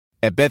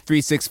At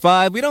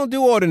Bet365, we don't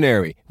do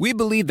ordinary. We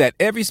believe that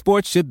every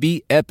sport should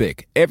be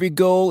epic. Every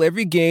goal,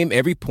 every game,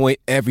 every point,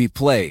 every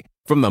play.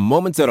 From the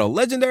moments that are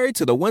legendary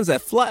to the ones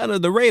that fly under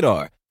the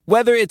radar.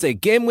 Whether it's a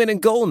game-winning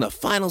goal in the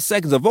final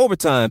seconds of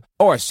overtime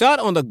or a shot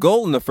on the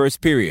goal in the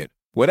first period.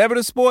 Whatever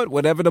the sport,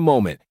 whatever the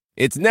moment.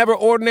 It's never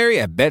ordinary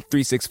at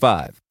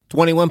Bet365.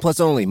 21 plus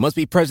only. Must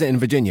be present in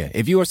Virginia.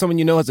 If you or someone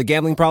you know has a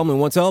gambling problem and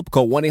wants help,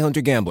 call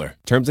 1-800-GAMBLER.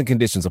 Terms and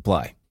conditions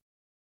apply.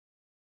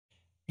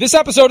 This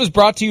episode is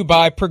brought to you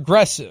by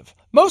Progressive.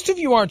 Most of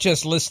you aren't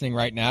just listening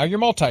right now, you're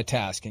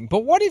multitasking.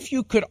 But what if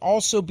you could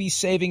also be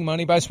saving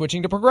money by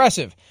switching to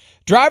Progressive?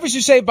 Drivers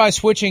who save by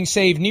switching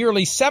save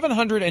nearly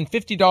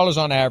 $750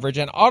 on average,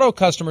 and auto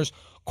customers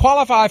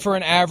qualify for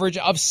an average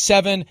of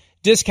 7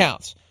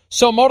 discounts.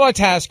 So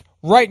multitask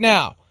right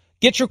now.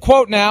 Get your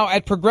quote now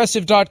at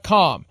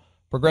Progressive.com.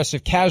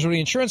 Progressive Casualty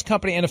Insurance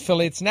Company and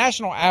affiliates,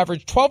 national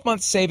average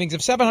 12-month savings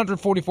of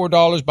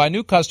 $744 by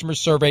new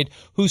customers surveyed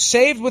who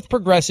saved with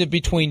Progressive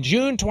between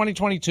June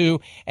 2022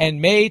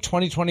 and May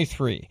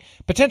 2023.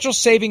 Potential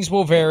savings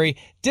will vary.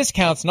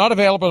 Discounts not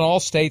available in all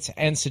states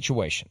and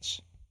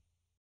situations.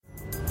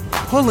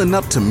 Pulling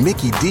up to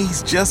Mickey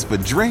D's just for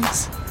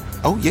drinks?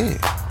 Oh yeah,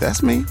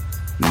 that's me.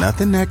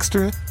 Nothing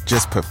extra,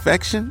 just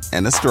perfection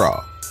and a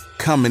straw.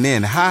 Coming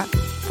in hot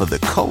for the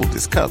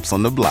coldest cups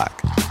on the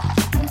block.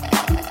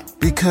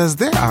 Because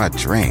there are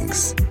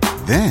drinks.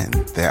 Then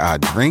there are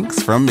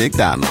drinks from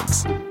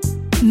McDonald's.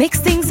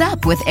 Mix things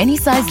up with any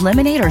size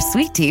lemonade or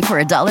sweet tea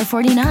for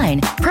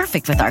 $1.49.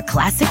 Perfect with our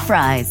classic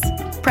fries.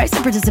 Price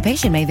and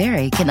participation may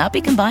vary. Cannot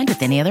be combined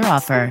with any other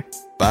offer.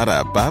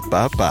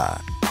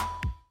 Ba-da-ba-ba-ba.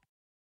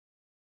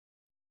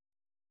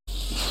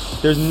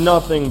 There's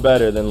nothing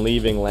better than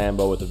leaving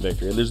Lambeau with a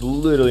victory. There's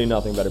literally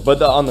nothing better.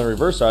 But on the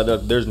reverse side,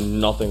 there's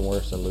nothing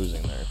worse than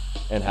losing there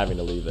and having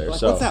to leave there.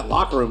 Like, what's that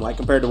locker room like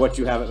compared to what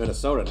you have at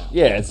Minnesota now?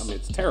 Yeah,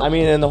 it's terrible. I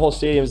mean, and the whole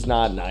stadium's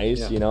not nice.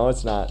 Yeah. You know,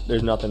 it's not.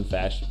 There's nothing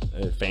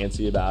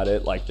fancy about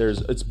it. Like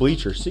it's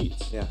bleacher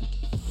seats. Yeah.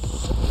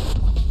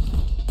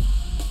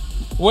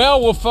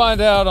 Well, we'll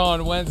find out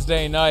on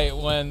Wednesday night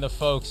when the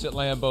folks at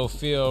Lambeau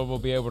Field will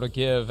be able to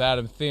give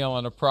Adam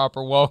Thielen a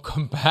proper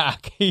welcome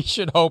back. He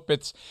should hope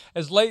it's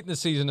as late in the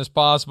season as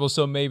possible,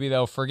 so maybe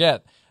they'll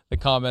forget the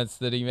comments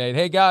that he made.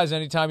 Hey, guys,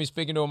 anytime you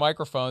speak into a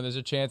microphone, there's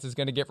a chance it's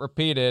going to get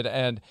repeated.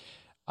 And,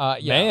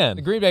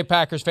 the Green Bay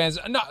Packers fans.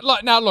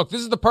 Now, look,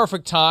 this is the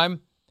perfect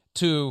time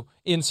to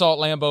insult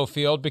Lambeau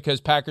Field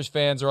because Packers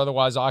fans are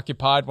otherwise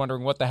occupied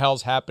wondering what the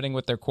hell's happening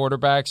with their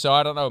quarterback. So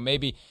I don't know,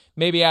 maybe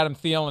Adam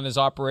Thielen is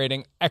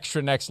operating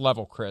extra next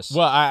level, Chris.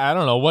 Well, I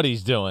don't know what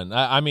he's doing.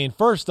 I mean,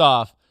 first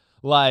off,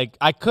 like,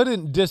 I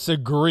couldn't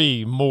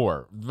disagree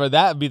more. But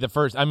that would be the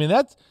first. I mean,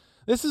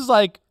 this is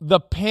like the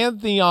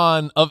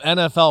pantheon of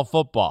NFL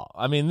football.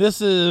 I mean,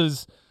 this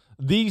is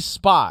the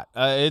spot.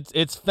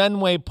 It's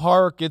Fenway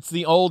Park. It's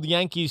the old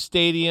Yankee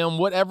Stadium,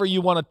 whatever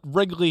you want to,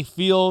 Wrigley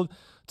Field.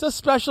 It's a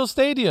special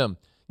stadium.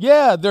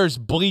 Yeah, there's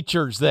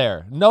bleachers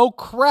there. No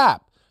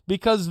crap,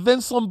 because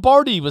Vince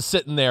Lombardi was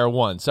sitting there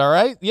once, all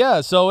right?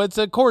 Yeah, so it's,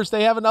 of course,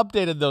 they haven't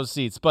updated those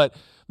seats. But,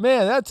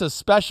 man, that's a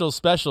special,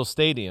 special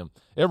stadium.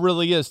 It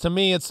really is. To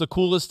me, it's the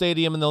coolest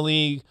stadium in the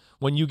league.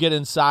 When you get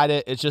inside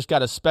it, it's just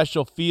got a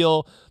special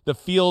feel. The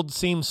field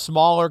seems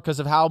smaller because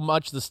of how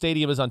much the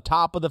stadium is on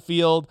top of the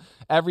field.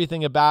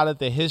 Everything about it,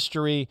 the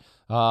history,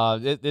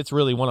 it's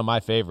really one of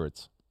my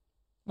favorites.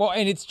 Well,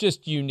 and it's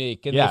just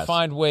unique, and yes. They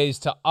find ways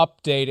to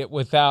update it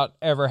without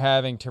ever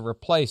having to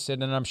replace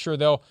it, and I'm sure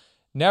they'll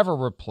never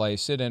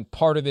replace it, and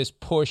part of this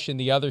push in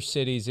the other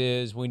cities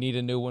is we need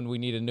a new one, we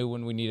need a new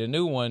one, we need a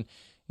new one.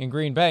 In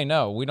Green Bay,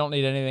 no, we don't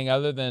need anything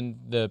other than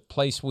the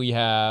place we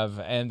have,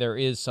 and there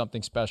is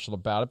something special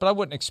about it, but I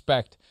wouldn't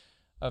expect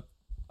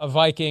a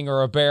Viking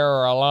or a Bear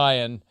or a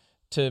Lion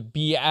to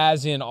be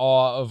as in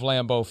awe of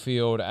Lambeau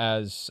Field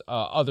as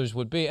others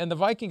would be. And the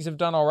Vikings have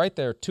done all right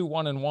there,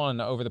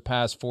 2-1-1 over the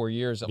past 4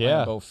 years at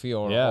Lambeau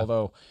Field,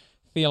 although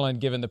Thielen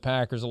giving the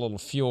Packers a little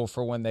fuel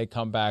for when they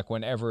come back,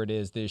 whenever it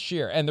is this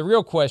year. And the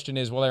real question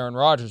is, will Aaron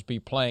Rodgers be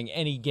playing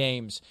any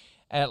games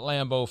at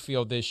Lambeau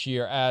Field this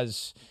year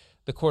as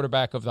the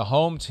quarterback of the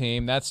home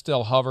team? That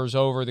still hovers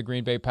over the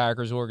Green Bay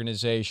Packers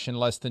organization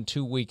less than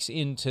 2 weeks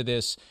into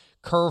this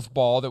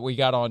curveball that we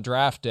got on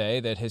draft day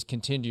that has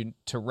continued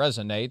to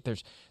resonate.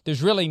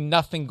 There's really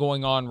nothing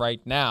going on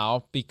right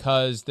now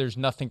because there's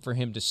nothing for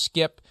him to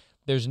skip.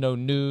 There's no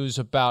news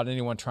about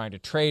anyone trying to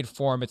trade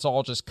for him. It's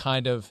all just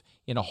kind of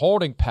in a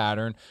holding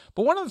pattern.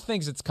 But one of the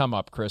things that's come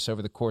up, Chris,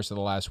 over the course of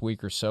the last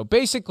week or so,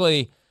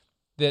 basically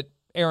that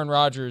Aaron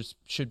Rodgers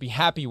should be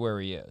happy where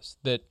he is,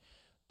 that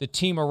the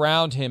team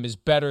around him is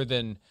better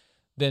than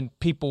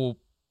people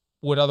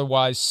would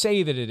otherwise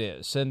say that it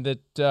is, and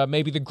that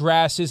maybe the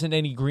grass isn't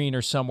any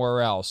greener somewhere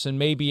else, and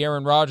maybe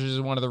Aaron Rodgers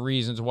is one of the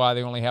reasons why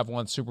they only have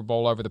one Super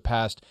Bowl over the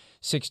past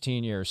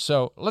 16 years.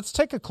 So let's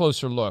take a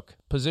closer look,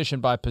 position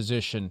by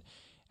position,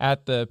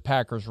 at the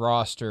Packers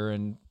roster,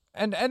 and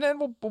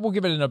then we'll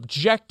give it an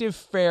objective,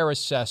 fair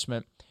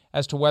assessment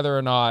as to whether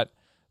or not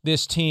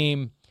this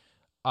team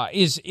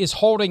is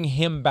holding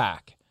him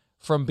back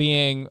from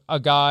being a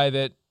guy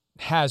that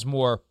has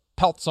more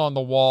pelts on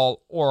the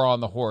wall or on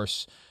the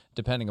horse,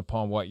 depending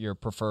upon what your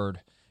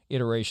preferred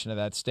iteration of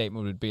that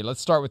statement would be.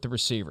 Let's start with the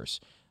receivers.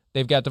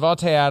 They've got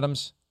Devontae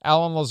Adams,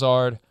 Allen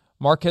Lazard,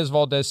 Marquez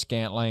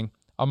Valdez-Scantling,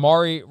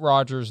 Amari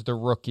Rodgers, the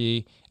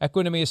rookie,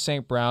 Equinemius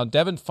St. Brown,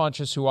 Devin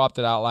Funchess, who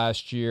opted out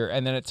last year,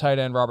 and then at tight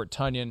end, Robert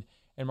Tonyan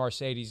and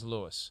Mercedes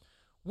Lewis.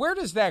 Where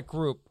does that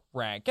group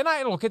rank? And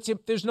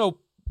there's no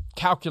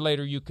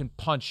calculator you can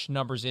punch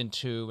numbers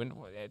into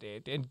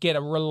and get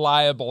a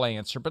reliable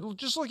answer, but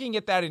just looking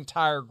at that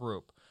entire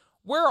group,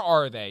 where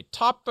are they?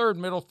 Top third,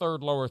 middle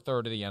third, lower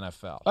third of the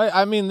NFL?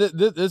 I mean,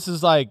 this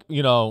is like,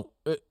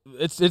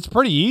 it's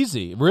pretty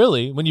easy,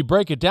 really, when you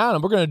break it down,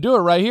 and we're going to do it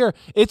right here.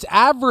 It's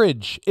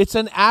average. It's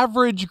an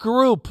average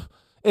group.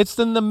 It's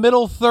in the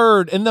middle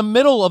third, in the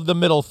middle of the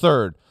middle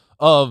third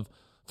of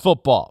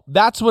football.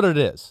 That's what it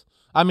is.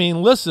 I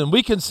mean, listen,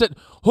 we can sit.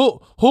 Who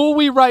are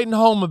we writing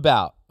home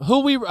about?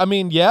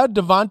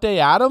 Devontae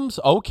Adams,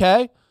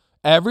 okay.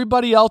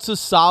 Everybody else is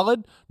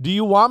solid. Do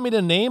you want me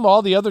to name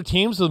all the other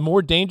teams with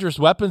more dangerous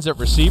weapons at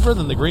receiver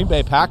than the Green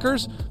Bay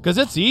Packers? Because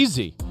it's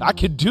easy. I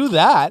could do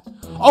that.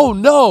 Oh,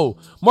 no.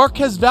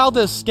 Marquez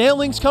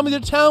Valdez-Scantling's coming to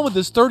town with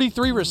his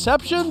 33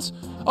 receptions?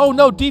 Oh,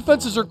 no.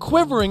 Defenses are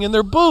quivering in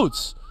their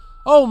boots.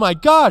 Oh, my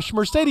gosh.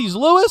 Mercedes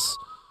Lewis?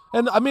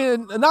 And, I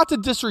mean, not to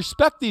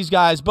disrespect these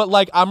guys, but,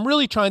 I'm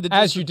really trying to...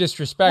 As you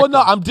disrespect them.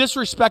 I'm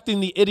disrespecting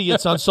the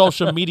idiots on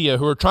social media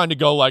who are trying to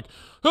go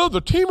oh,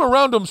 the team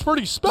around him's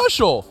pretty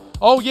special.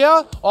 Oh,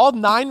 yeah? All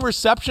 9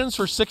 receptions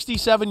for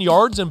 67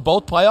 yards in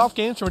both playoff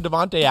games from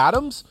Devontae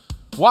Adams?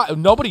 Why?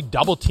 Nobody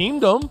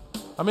double-teamed him.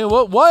 I mean,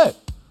 what?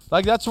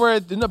 That's where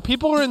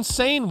people are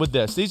insane with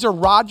this. These are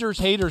Rodgers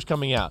haters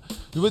coming out.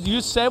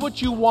 You say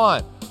what you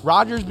want.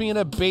 Rodgers being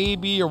a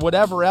baby or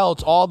whatever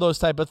else, all those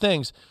type of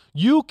things.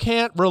 You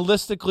can't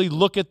realistically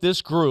look at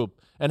this group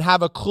and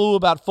have a clue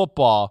about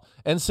football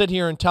and sit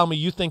here and tell me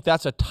you think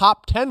that's a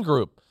top 10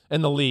 group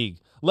in the league,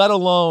 let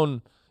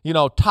alone,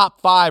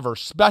 top 5 or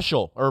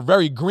special or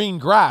very green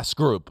grass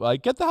group.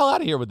 Get the hell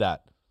out of here with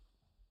that.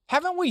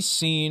 Haven't we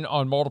seen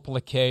on multiple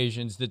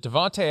occasions that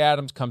Devontae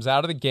Adams comes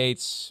out of the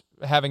gates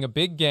having a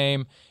big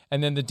game,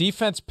 and then the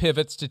defense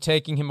pivots to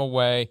taking him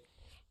away,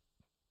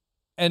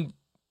 and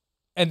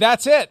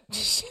that's it.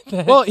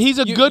 Well, he's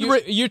a good...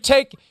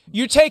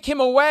 You take him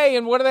away,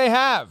 and what do they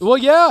have? Well,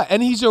 yeah,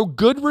 and he's a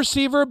good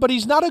receiver, but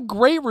he's not a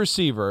great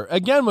receiver.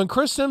 Again, when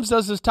Chris Sims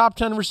does his top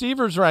 10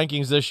 receivers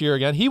rankings this year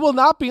again, he will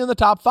not be in the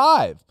top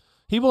 5.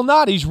 He will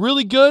not. He's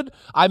really good.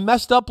 I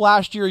messed up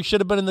last year. He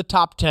should have been in the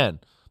top 10,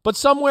 but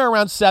somewhere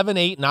around 7,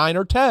 8, 9,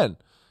 or 10.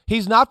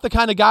 He's not the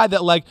kind of guy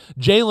that,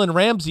 Jalen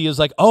Ramsey is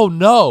oh,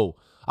 no,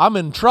 I'm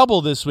in trouble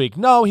this week.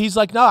 No, he's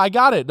no, I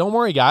got it. Don't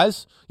worry,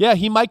 guys. Yeah,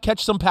 he might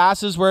catch some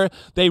passes where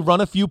they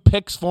run a few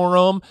picks for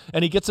him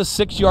and he gets a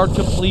 6-yard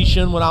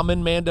completion when I'm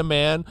in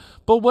man-to-man,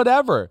 but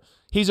whatever.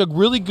 He's a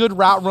really good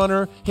route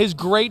runner. His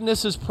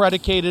greatness is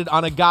predicated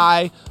on a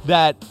guy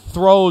that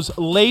throws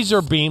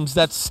laser beams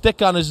that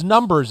stick on his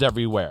numbers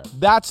everywhere.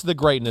 That's the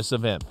greatness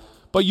of him.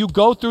 But you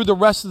go through the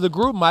rest of the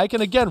group, Mike,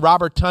 and again,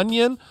 Robert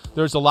Tonyan,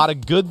 there's a lot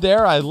of good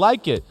there. I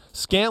like it.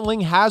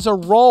 Scantling has a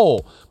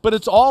role, but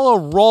it's all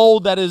a role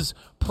that is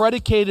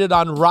predicated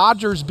on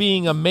Rodgers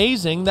being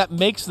amazing that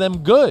makes them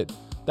good.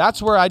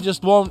 That's where I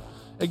just won't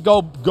go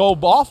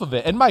off of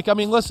it. And, Mike, I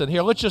mean, listen,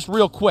 here, let's just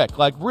real quick,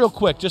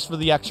 just for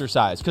the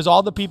exercise, because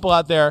all the people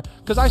out there,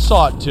 because I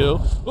saw it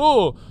too,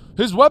 oh,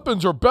 his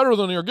weapons are better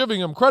than you're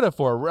giving him credit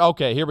for.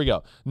 Okay, here we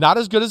go. Not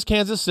as good as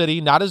Kansas City,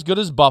 not as good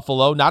as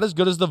Buffalo, not as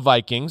good as the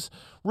Vikings,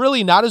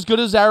 really not as good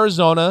as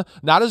Arizona,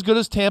 not as good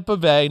as Tampa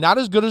Bay, not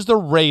as good as the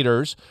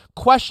Raiders,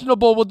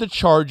 questionable with the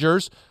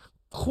Chargers,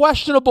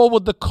 questionable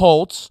with the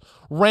Colts,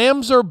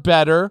 Rams are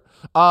better,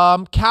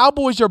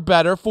 Cowboys are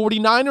better,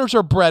 49ers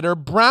are better,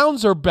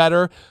 Browns are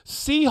better,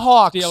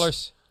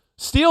 Seahawks.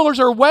 Steelers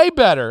are way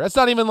better. That's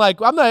not even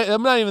I'm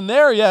not even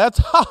there yet.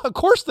 Of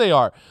course they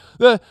are.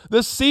 The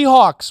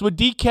Seahawks with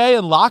DK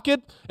and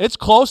Lockett, it's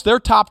close. Their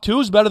top 2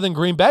 is better than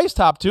Green Bay's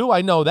top 2.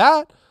 I know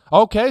that.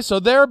 Okay, so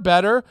they're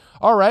better.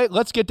 All right,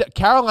 let's get to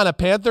Carolina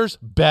Panthers,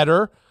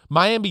 better.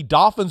 Miami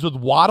Dolphins with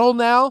Waddle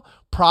now,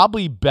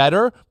 probably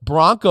better.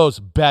 Broncos,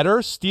 better.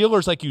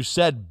 Steelers, like you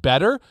said,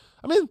 better.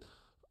 I mean,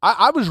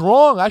 I was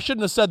wrong. I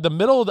shouldn't have said the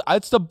middle.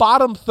 It's the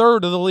bottom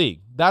third of the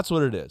league. That's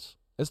what it is.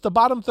 It's the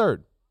bottom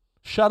third.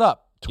 Shut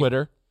up,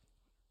 Twitter.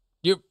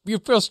 You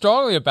feel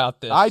strongly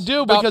about this. I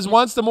do, because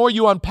once the more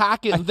you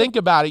unpack it and think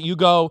about it, you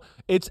go,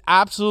 it's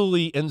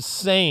absolutely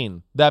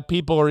insane that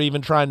people are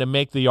even trying to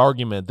make the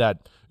argument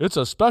that it's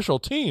a special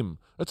team.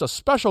 It's a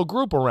special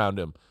group around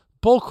him.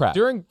 Bullcrap.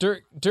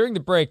 During the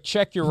break,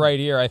 check your right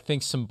ear. I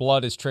think some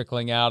blood is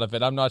trickling out of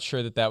it. I'm not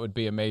sure that would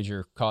be a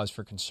major cause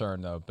for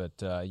concern, though.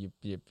 But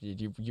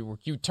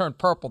you turned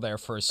purple there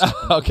for a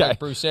second. Okay. Like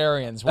Bruce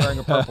Arians wearing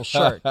a purple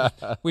shirt.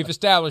 We've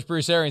established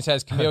Bruce Arians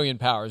has chameleon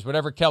powers.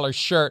 Whatever Keller's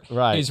shirt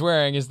he's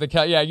wearing is the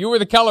yeah. You were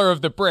the Keller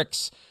of the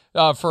bricks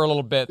for a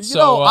little bit.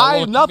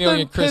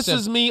 Nothing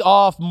pisses me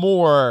off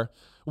more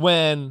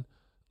when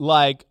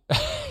I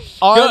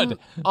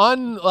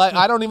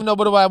don't even know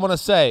what do I want to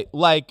say.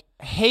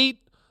 Hate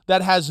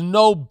that has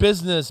no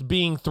business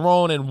being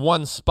thrown in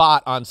one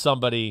spot on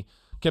somebody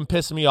can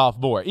piss me off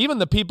more. Even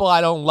the people I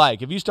don't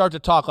like. If you start to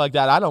talk like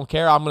that, I don't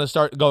care. I'm going to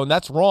start going,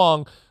 that's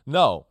wrong.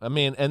 No. I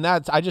mean, and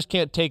I just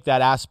can't take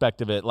that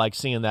aspect of it, like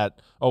seeing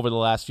that over the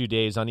last few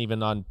days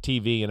even on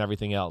TV and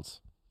everything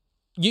else.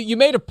 You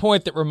made a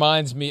point that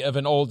reminds me of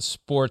an old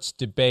sports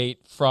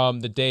debate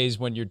from the days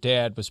when your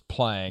dad was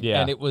playing.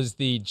 Yeah. And it was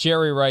the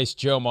Jerry Rice,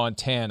 Joe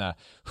Montana.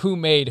 Who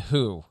made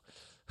who?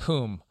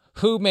 Whom?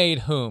 Who made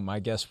whom, I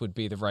guess would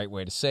be the right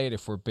way to say it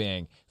if we're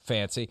being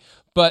fancy.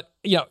 But,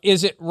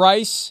 is it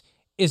Rice?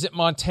 Is it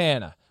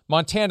Montana?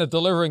 Montana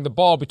delivering the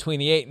ball between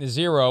the 8 and the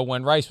 0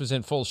 when Rice was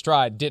in full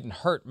stride didn't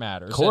hurt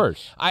matters. Of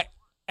course.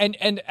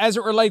 And as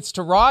it relates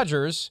to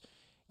Rodgers,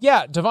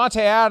 yeah,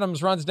 Davante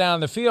Adams runs down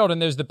the field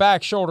and there's the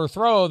back shoulder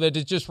throw that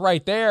is just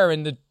right there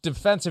and the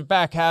defensive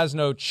back has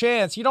no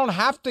chance. You don't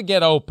have to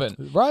get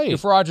open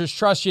if Rodgers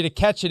trusts you to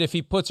catch it if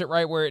he puts it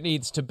right where it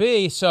needs to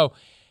be. So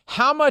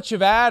how much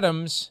of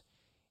Adams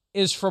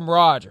is from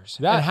Rodgers?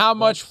 And how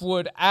much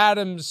would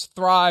Adams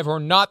thrive or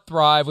not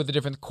thrive with a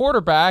different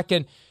quarterback?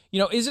 And,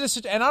 is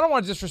it and I don't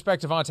want to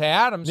disrespect Davante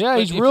Adams. Yeah,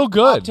 he's real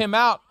good. Popped him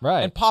out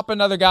and pop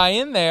another guy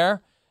in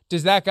there.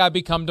 Does that guy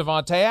become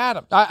Davante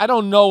Adams? I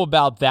don't know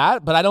about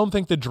that, but I don't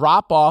think the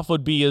drop-off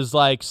would be as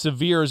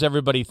severe as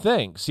everybody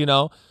thinks,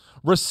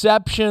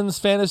 Receptions,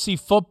 fantasy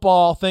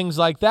football, things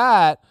like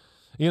that,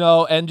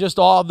 and just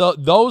all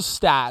those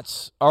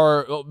stats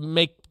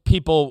make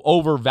people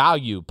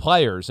overvalue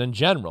players in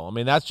general. I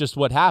mean, that's just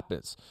what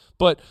happens.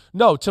 But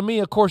no, to me,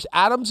 of course,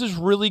 Adams is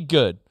really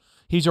good.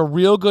 He's a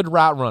real good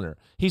route runner.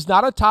 He's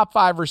not a top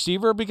 5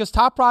 receiver because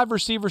top 5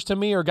 receivers to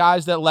me are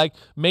guys that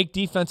make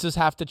defenses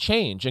have to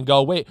change and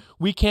go, wait,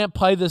 we can't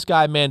play this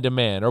guy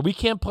man-to-man or we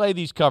can't play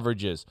these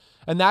coverages.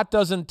 And that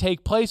doesn't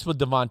take place with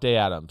Davante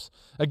Adams.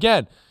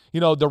 Again,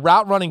 the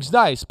route running's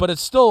nice, but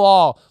it's still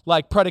all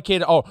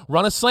predicated,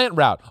 run a slant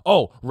route.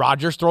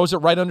 Rodgers throws it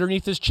right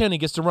underneath his chin. He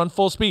gets to run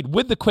full speed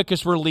with the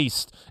quickest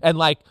release and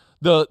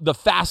the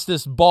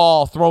fastest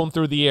ball thrown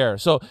through the air.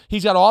 So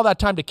he's got all that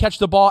time to catch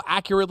the ball,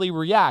 accurately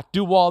react,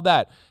 do all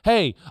that.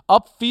 Hey,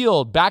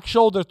 upfield, back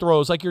shoulder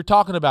throws like you're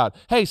talking about.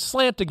 Hey,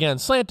 slant again,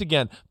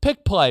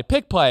 pick play.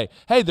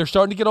 Hey, they're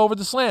starting to get over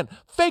the slant.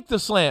 Fake the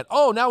slant.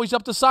 Oh, now he's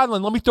up the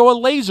sideline. Let me throw a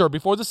laser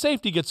before the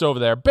safety gets over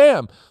there.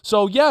 Bam.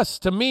 So yes,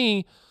 to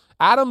me,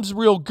 Adams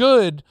real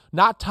good,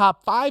 not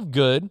top 5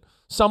 good,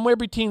 somewhere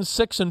between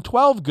 6 and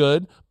 12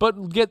 good, but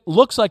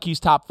looks like he's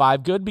top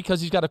 5 good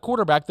because he's got a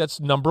quarterback that's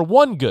number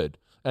 1 good.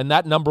 And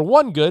that number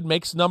 1 good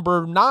makes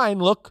number 9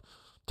 look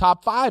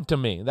top 5 to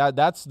me.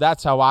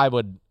 That's how I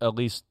would at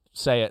least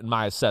say it in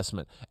my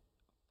assessment.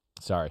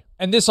 Sorry.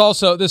 And this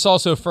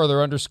also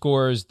further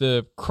underscores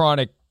the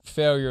chronic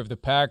failure of the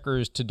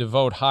Packers to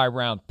devote high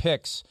round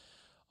picks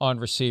on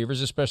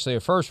receivers, especially a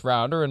first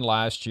rounder, and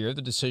last year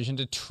the decision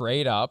to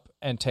trade up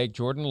and take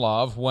Jordan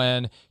Love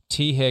when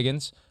T.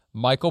 Higgins,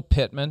 Michael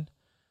Pittman,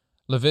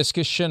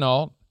 Laviska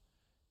Shenault,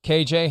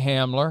 KJ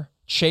Hamler,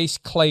 Chase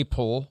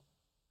Claypool.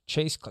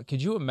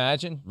 Could you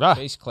imagine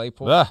Chase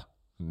Claypool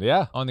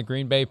on the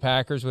Green Bay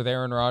Packers with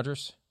Aaron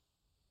Rodgers?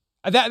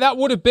 That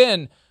would have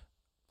been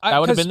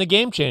the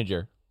game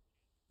changer.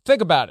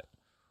 Think about it.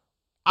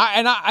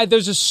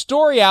 There's a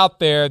story out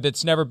there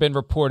that's never been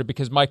reported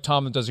because Mike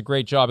Tomlin does a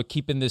great job of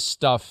keeping this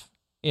stuff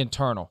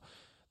internal.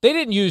 They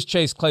didn't use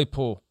Chase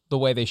Claypool the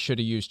way they should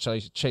have used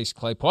Chase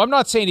Claypool. I'm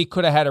not saying he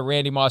could have had a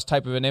Randy Moss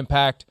type of an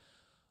impact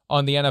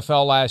on the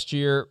NFL last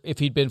year if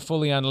he'd been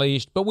fully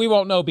unleashed, but we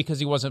won't know because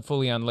he wasn't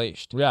fully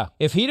unleashed. Yeah.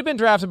 If he'd have been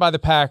drafted by the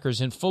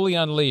Packers and fully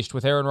unleashed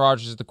with Aaron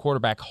Rodgers as the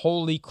quarterback,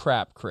 holy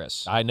crap,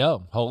 Chris. I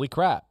know. Holy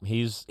crap.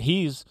 He's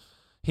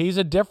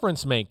a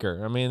difference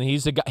maker. I mean, he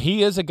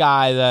is a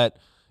guy that,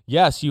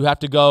 yes, you have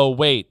to go,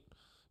 wait,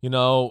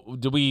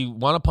 do we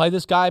want to play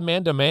this guy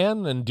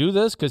man-to-man and do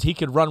this? Because he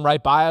could run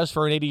right by us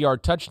for an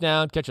 80-yard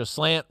touchdown, catch a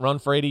slant, run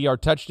for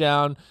 80-yard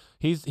touchdown.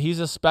 He's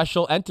a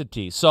special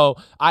entity. So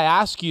I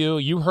ask you,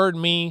 you heard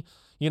me,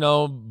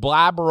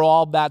 blabber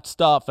all that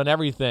stuff and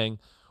everything.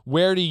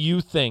 Where do you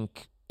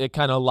think it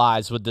kind of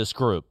lies with this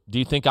group? Do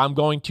you think I'm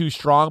going too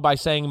strong by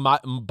saying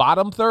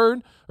bottom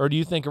third, or do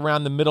you think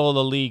around the middle of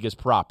the league is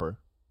proper?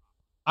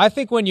 I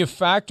think when you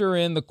factor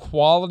in the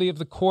quality of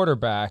the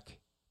quarterback,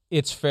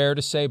 it's fair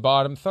to say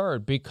bottom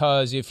third,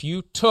 because if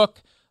you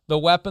took the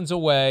weapons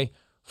away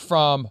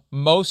from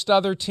most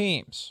other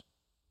teams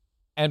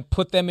and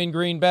put them in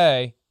Green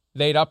Bay,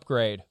 they'd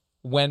upgrade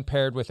when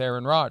paired with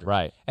Aaron Rodgers.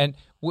 Right. And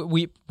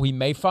we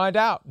may find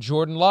out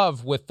Jordan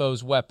Love with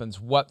those weapons,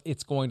 what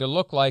it's going to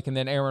look like, and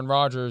then Aaron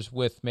Rodgers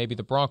with maybe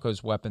the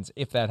Broncos' weapons,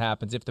 if that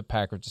happens, if the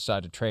Packers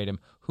decide to trade him.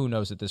 Who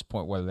knows at this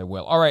point whether they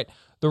will. All right,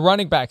 the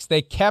running backs,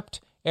 they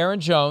kept Aaron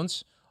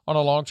Jones on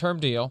a long-term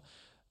deal.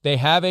 They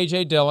have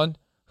A.J. Dillon,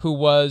 who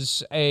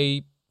was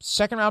a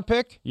second-round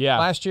pick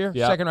last year,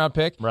 second-round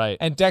pick. Right.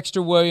 And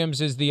Dexter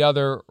Williams is the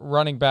other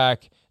running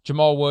back.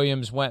 Jamal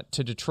Williams went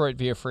to Detroit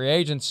via free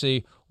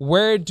agency.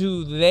 Where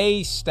do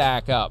they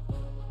stack up?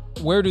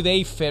 Where do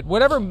they fit?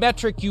 Whatever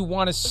metric you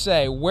want to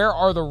say, where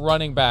are the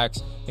running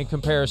backs in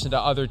comparison to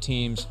other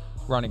teams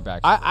running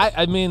backs.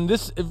 I mean,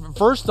 this,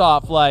 first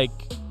off, like,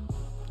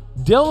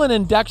 Dillon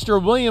and Dexter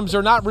Williams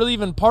are not really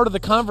even part of the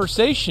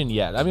conversation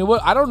yet. I mean,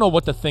 I don't know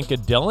what to think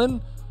of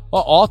Dillon.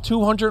 Well, all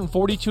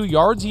 242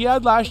 yards he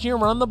had last year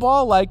running the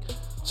ball. Like,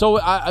 so,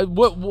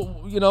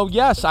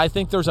 yes, I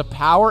think there's a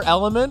power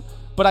element,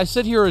 but I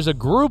sit here as a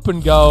group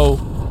and go,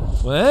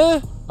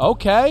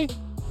 okay.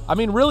 I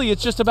mean, really,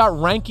 it's just about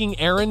ranking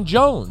Aaron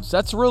Jones.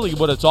 That's really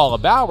what it's all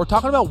about. We're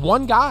talking about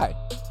one guy.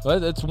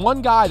 It's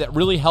one guy that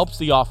really helps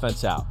the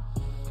offense out.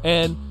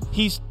 And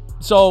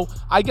so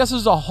I guess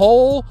as a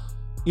whole,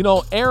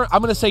 Aaron,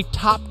 I'm going to say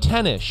top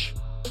 10-ish.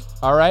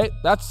 All right?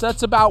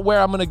 That's about where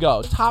I'm going to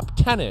go. Top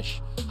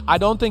 10-ish. I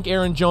don't think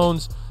Aaron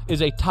Jones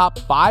is a top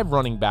 5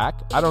 running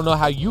back. I don't know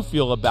how you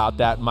feel about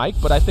that, Mike,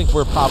 but I think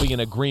we're probably in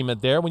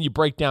agreement there. When you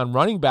break down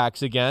running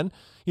backs again,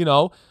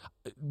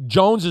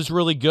 Jones is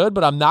really good,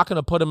 but I'm not going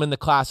to put him in the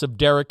class of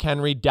Derrick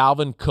Henry,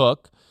 Dalvin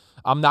Cook.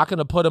 I'm not going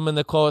to put him in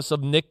the class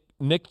of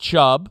Nick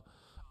Chubb.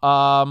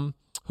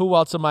 Who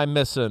else am I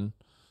missing?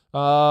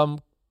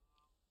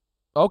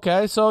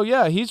 Okay, so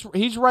yeah,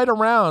 he's right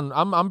around.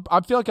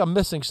 I feel like I'm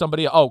missing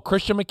somebody. Oh,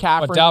 Christian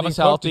McCaffrey. Dalvin He's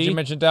Cook? healthy. Did you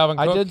mention Dalvin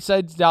Cook? I did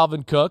say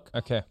Dalvin Cook.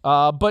 Okay.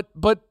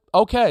 But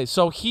okay,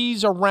 so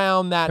he's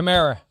around that.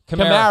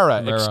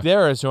 Kamara.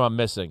 There is who I'm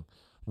missing.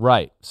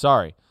 Right.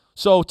 Sorry.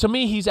 So to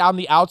me, he's on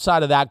the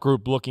outside of that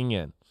group looking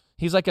in.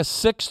 He's like a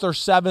 6th or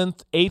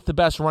 7th, 8th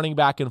best running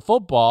back in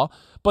football.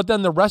 But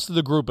then the rest of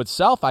the group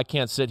itself, I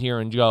can't sit here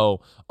and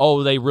go,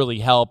 oh, they really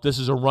help. This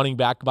is a running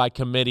back by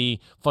committee,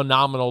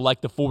 phenomenal,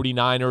 like the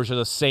 49ers or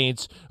the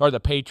Saints or the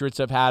Patriots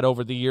have had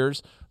over the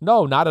years.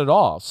 No, not at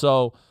all.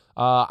 So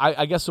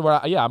I guess, I'm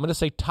going to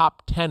say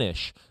top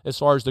 10-ish as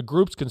far as the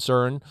group's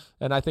concerned.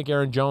 And I think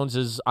Aaron Jones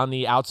is on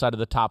the outside of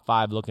the top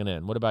 5 looking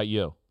in. What about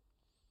you?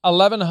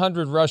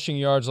 1,100 rushing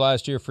yards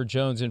last year for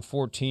Jones in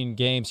 14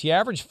 games. He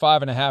averaged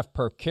 5.5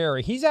 per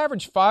carry. He's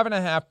averaged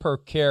 5.5 per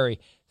carry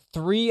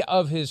 3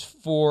 of his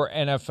 4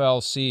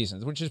 NFL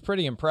seasons, which is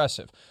pretty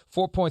impressive.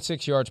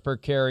 4.6 yards per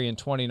carry in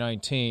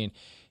 2019.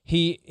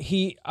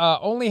 He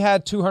only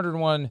had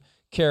 201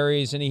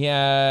 carries, and he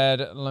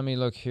had, let me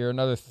look here,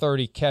 another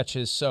 30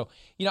 catches. So,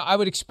 I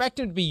would expect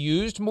him to be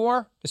used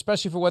more,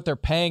 especially for what they're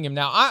paying him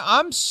now.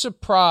 I'm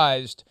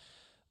surprised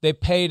they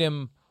paid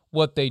him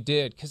what they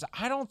did, because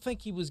I don't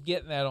think he was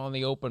getting that on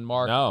the open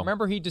market. No.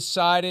 Remember, he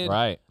decided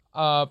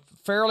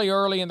fairly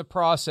early in the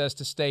process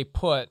to stay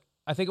put.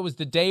 I think it was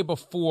the day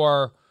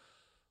before.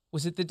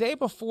 Was it the day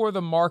before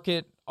the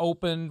market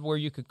opened where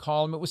you could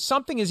call him? It was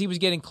something as he was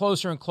getting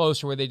closer and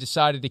closer where they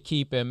decided to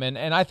keep him, and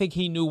I think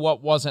he knew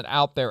what wasn't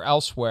out there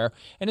elsewhere.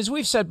 And as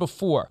we've said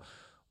before,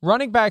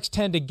 running backs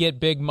tend to get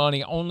big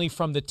money only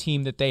from the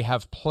team that they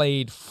have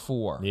played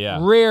for. Yeah.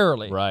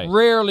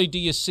 Rarely do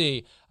you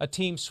see a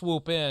team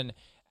swoop in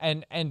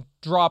and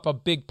drop a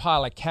big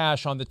pile of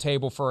cash on the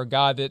table for a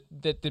guy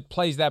that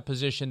plays that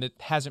position that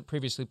hasn't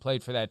previously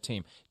played for that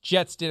team.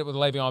 Jets did it with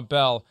Le'Veon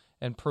Bell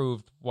and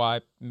proved why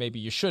maybe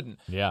you shouldn't.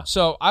 Yeah.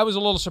 So I was a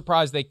little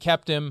surprised they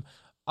kept him.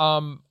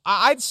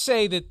 I'd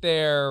say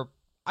that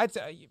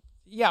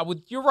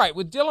you're right.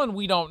 With Dillon,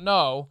 we don't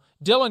know.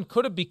 Dillon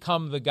could have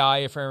become the guy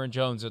if Aaron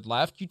Jones had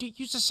left. You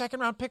used a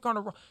second-round pick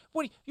on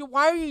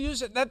why are you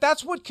using that?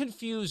 That's what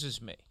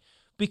confuses me,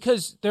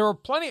 because there are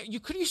plenty. You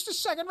could use the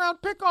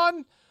second-round pick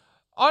on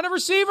a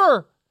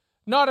receiver,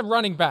 not a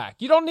running back.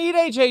 You don't need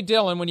A.J.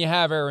 Dillon when you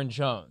have Aaron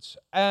Jones.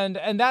 And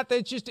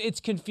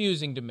it's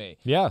confusing to me.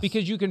 Yes.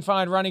 Because you can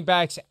find running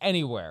backs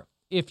anywhere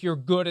if you're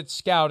good at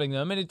scouting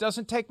them, and it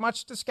doesn't take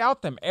much to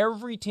scout them.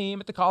 Every team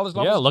at the college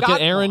level. Yeah, look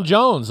at Aaron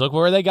Jones. Look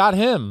where they got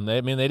him.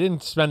 They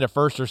didn't spend a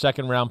 1st or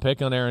 2nd round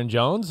pick on Aaron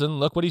Jones, and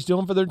look what he's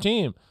doing for their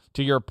team,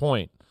 to your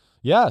point.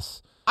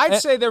 Yes. I'd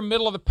say they're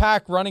middle of the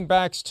pack running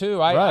backs too.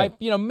 Right.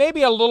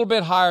 Maybe a little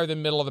bit higher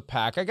than middle of the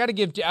pack. I got to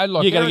give.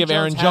 Look, you got to give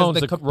Aaron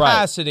Jones the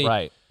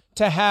capacity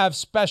to have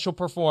special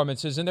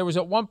performances. And there was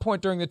at one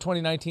point during the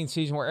 2019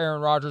 season where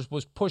Aaron Rodgers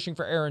was pushing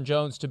for Aaron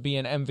Jones to be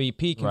an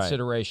MVP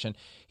consideration.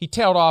 Right. He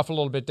tailed off a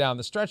little bit down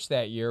the stretch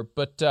that year,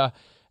 but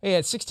he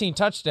had 16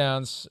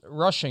 touchdowns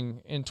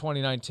rushing in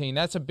 2019.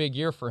 That's a big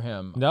year for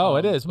him. No,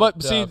 it is.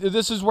 But see,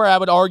 this is where I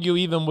would argue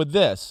even with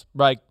this,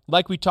 right?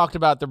 Like we talked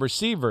about the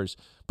receivers.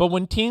 But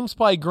when teams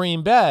play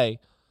Green Bay,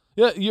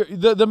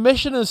 the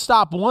mission is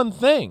stop one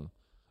thing.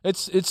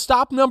 It's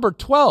stop number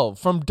 12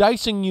 from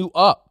dicing you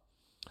up.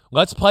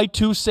 Let's play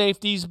 2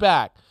 safeties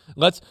back.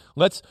 Let's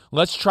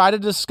try to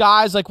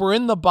disguise like we're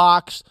in the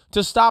box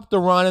to stop the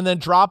run and then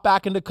drop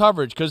back into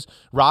coverage, because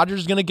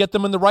Rodgers is going to get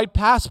them in the right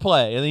pass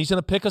play and he's going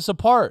to pick us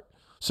apart.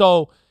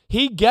 So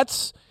he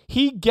gets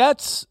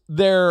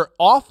their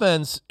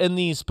offense in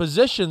these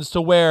positions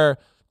to where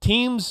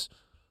teams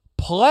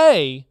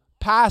play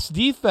pass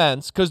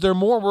defense because they're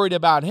more worried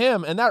about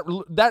him, and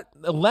that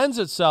lends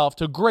itself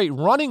to great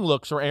running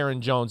looks for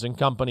Aaron Jones and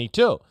company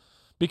too.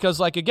 Because,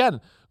 like,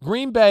 again,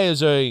 Green Bay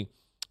is a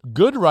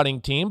good running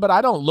team, but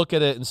I don't look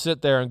at it and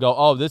sit there and go,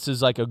 oh, this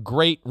is like a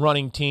great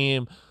running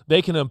team.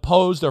 They can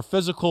impose their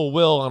physical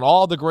will on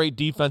all the great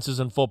defenses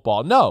in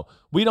football. No,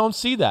 we don't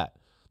see that.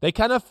 They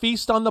kind of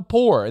feast on the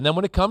poor. And then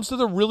when it comes to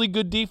the really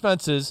good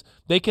defenses,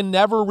 they can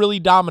never really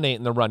dominate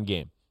in the run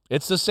game.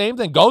 It's the same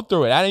thing. Go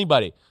through it.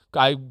 Anybody.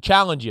 I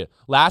challenge you.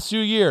 Last few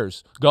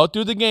years, go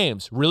through the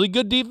games. Really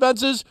good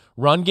defenses,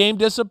 run game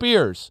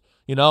disappears.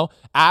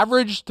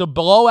 Average to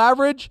below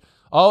average,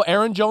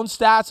 Aaron Jones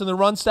stats and the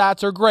run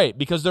stats are great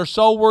because they're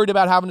so worried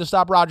about having to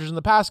stop Rodgers in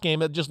the pass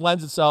game. It just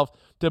lends itself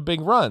to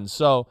big runs.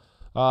 So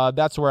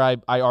that's where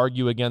I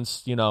argue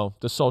against,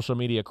 the social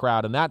media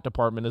crowd in that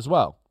department as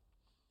well.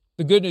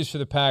 The good news for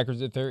the Packers,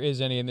 if there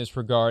is any in this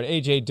regard,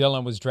 A.J.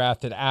 Dillon was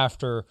drafted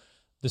after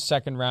the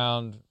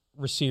second-round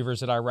receivers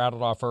that I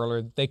rattled off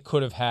earlier they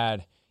could have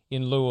had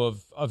in lieu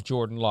of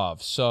Jordan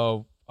Love.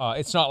 So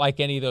it's not like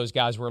any of those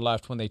guys were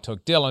left when they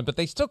took Dillon, but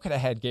they still could have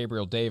had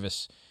Gabriel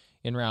Davis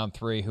in round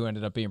 3, who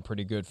ended up being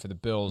pretty good for the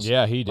Bills.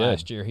 Yeah, he did.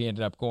 Last year. He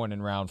ended up going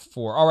in round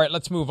 4. All right,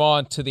 let's move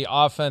on to the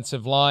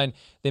offensive line.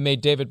 They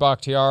made David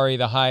Bakhtiari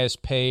the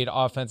highest paid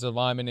offensive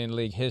lineman in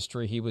league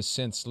history. He was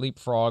since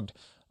leapfrogged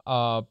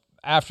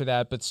after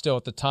that, but still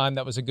at the time,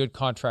 that was a good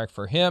contract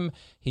for him.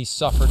 He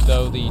suffered,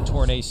 though, the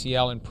torn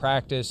ACL in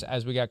practice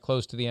as we got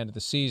close to the end of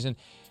the season.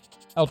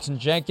 Elton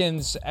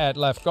Jenkins at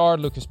left guard,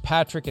 Lucas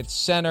Patrick at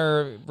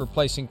center,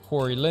 replacing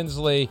Corey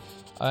Linsley,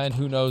 and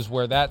who knows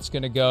where that's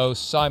going to go.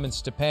 Simon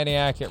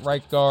Stepaniak at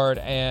right guard,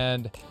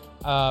 and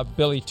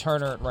Billy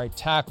Turner at right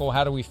tackle.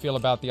 How do we feel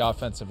about the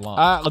offensive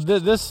line?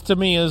 This, to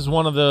me, is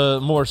one of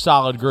the more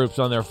solid groups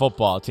on their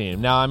football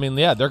team. Now,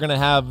 they're going to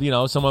have,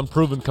 some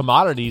unproven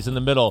commodities in the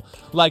middle.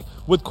 Like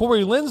with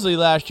Corey Linsley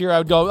last year, I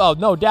would go, oh,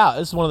 no doubt,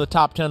 this is one of the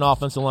top 10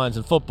 offensive lines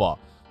in football.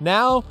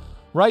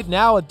 Right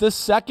now, at this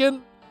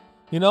second,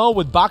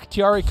 with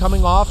Bakhtiari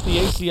coming off the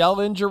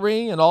ACL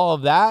injury and all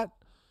of that,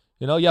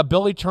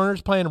 Billy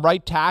Turner's playing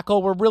right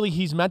tackle, where really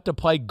he's meant to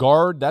play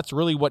guard. That's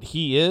really what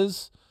he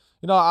is.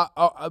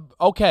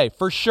 Okay,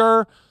 for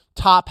sure,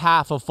 top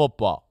half of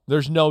football.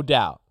 There's no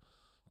doubt.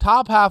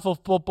 Top half of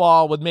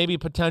football with maybe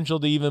potential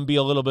to even be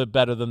a little bit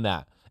better than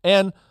that.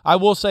 And I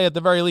will say, at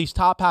the very least,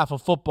 top half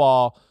of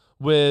football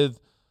with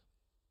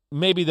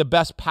maybe the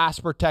best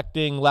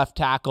pass-protecting left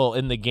tackle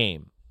in the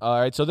game. All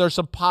right, so there's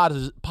some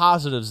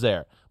positives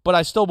there. But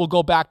I still will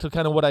go back to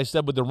kind of what I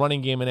said with the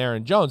running game and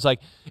Aaron Jones.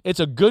 Like, it's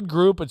a good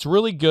group. It's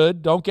really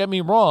good. Don't get me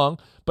wrong.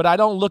 But I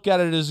don't look at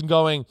it as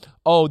going,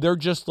 oh, they're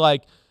just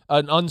like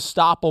an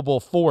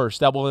unstoppable force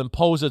that will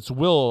impose its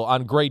will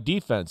on great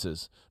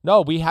defenses.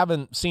 No, we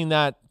haven't seen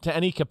that to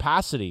any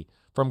capacity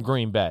from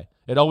Green Bay.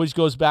 It always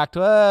goes back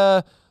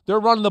to, they're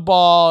running the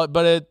ball,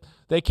 but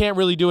they can't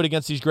really do it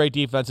against these great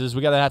defenses.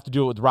 We got to have to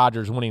do it with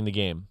Rodgers winning the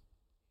game.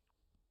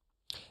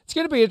 It's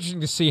going to be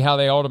interesting to see how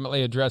they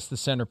ultimately address the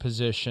center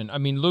position.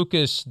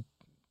 Lucas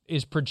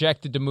is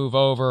projected to move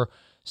over.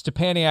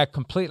 Stepaniak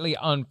completely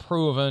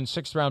unproven,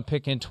 6th-round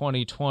pick in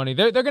 2020.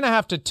 They're going to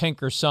have to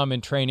tinker some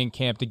in training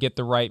camp to get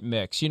the right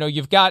mix.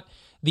 You've got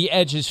the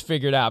edges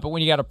figured out, but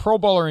when you got a Pro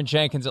Bowler in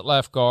Jenkins at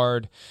left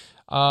guard,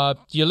 do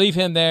you leave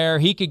him there?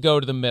 He could go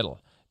to the middle.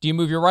 Do you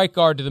move your right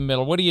guard to the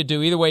middle? What do you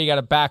do? Either way, you got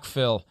to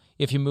backfill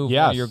if you move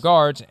one of your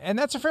guards. And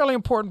that's a fairly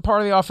important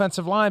part of the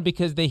offensive line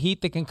because the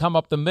heat that can come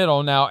up the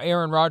middle. Now,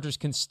 Aaron Rodgers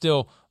can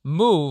still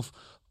move,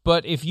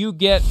 but if you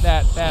get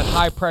that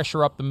high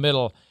pressure up the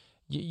middle,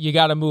 you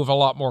got to move a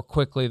lot more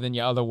quickly than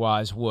you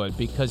otherwise would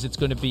because it's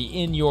going to be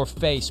in your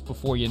face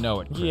before you know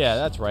it, Chris. Yeah,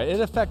 that's right.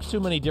 It affects too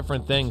many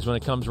different things when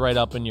it comes right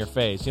up in your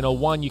face.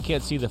 One, you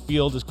can't see the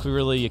field as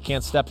clearly. You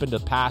can't step into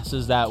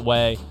passes that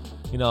way.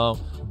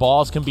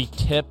 Balls can be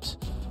tipped,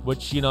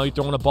 which, you're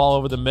throwing a ball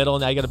over the middle.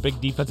 Now you got a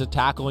big defensive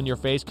tackle in your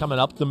face coming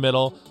up the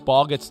middle.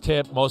 Ball gets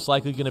tipped, most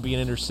likely going to be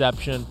an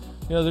interception.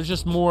 There's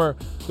just more,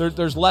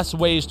 there's less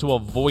ways to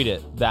avoid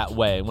it that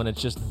way when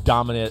it's just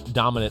dominant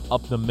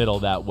up the middle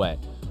that way.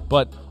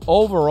 But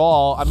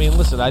overall,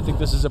 listen, I think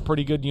this is a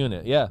pretty good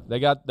unit. Yeah, they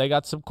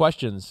got some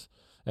questions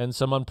and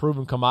some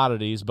unproven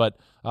commodities, but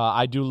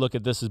I do look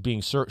at this as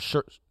being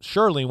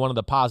surely one of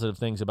the positive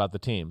things about the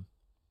team.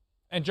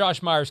 And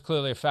Josh Myers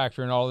clearly a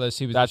factor in all of this.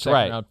 He was a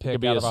second-round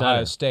pick out of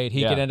Ohio State.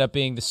 He could end up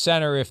being the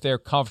center if they're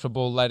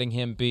comfortable letting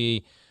him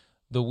be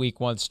the Week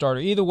 1 starter.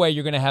 Either way,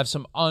 you're going to have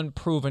some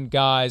unproven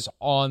guys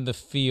on the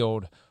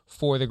field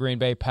for the Green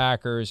Bay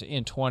Packers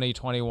in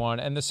 2021.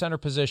 And the center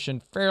position,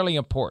 fairly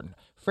important.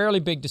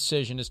 Fairly big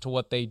decision as to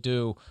what they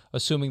do,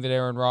 assuming that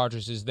Aaron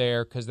Rodgers is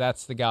there, because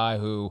that's the guy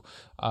who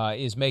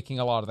is making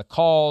a lot of the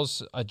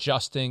calls,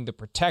 adjusting the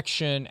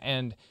protection,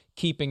 and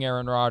keeping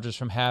Aaron Rodgers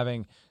from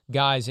having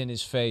guys in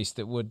his face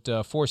that would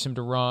force him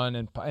to run.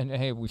 And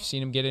hey, we've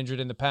seen him get injured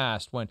in the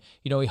past when,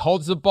 he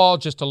holds the ball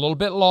just a little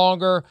bit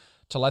longer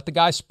to let the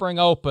guy spring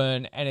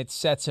open, and it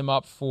sets him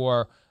up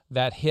for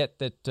that hit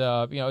that,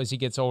 as he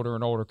gets older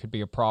and older could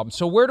be a problem.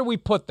 So where do we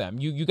put them?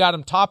 You got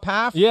them top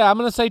half? Yeah, I'm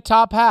going to say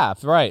top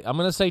half. Right. I'm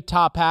going to say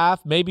top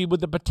half, maybe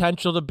with the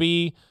potential to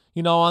be,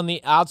 on the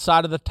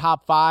outside of the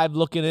top 5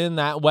 looking in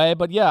that way.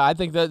 But yeah, I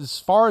think that as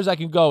far as I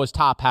can go is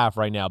top half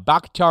right now.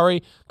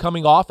 Bakhtiari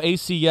coming off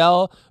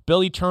ACL,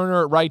 Billy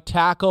Turner at right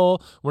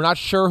tackle. We're not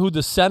sure who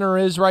the center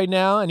is right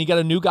now, and you got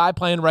a new guy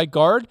playing right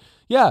guard.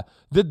 Yeah,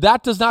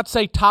 that does not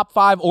say top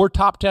 5 or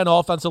top 10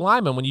 offensive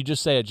linemen when you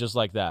just say it just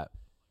like that.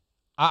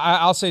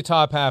 I'll say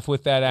top half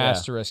with that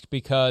asterisk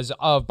because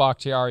of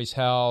Bakhtiari's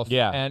health.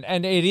 Yeah.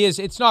 And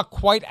it's not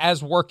quite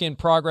as work in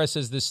progress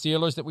as the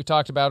Steelers that we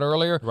talked about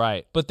earlier.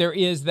 Right. But there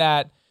is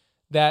that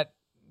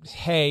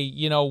hey,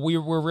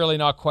 we're really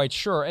not quite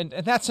sure. And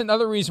that's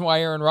another reason why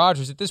Aaron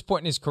Rodgers, at this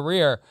point in his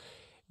career,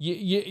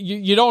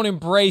 you don't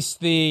embrace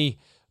the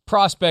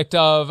prospect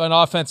of an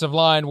offensive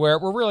line where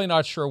we're really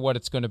not sure what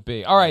it's going to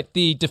be. All right,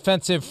 the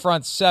defensive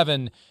front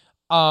seven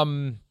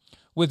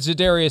with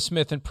Zadarius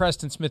Smith and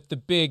Preston Smith, the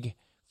big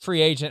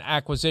free agent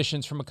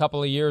acquisitions from a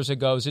couple of years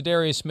ago.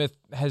 Zadarius Smith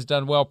has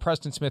done well.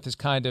 Preston Smith has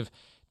kind of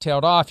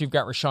tailed off. You've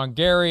got Rashawn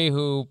Gary,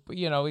 who,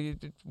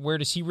 where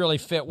does he really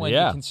fit when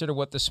you consider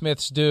what the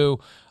Smiths do?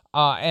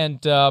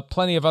 And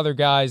plenty of other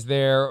guys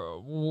there.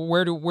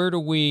 Where do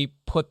we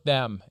put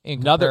them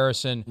in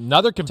comparison?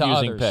 Another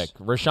confusing to others?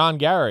 pick, Rashawn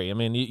Gary. I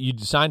mean, you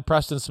signed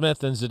Preston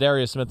Smith and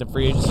Zadarius Smith in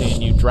free agency,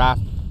 and you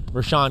draft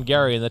Rashawn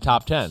Gary in the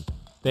top 10.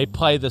 They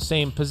play the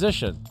same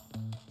position.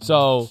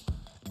 So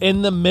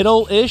in the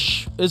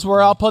middle-ish is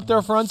where I'll put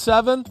their front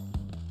seven.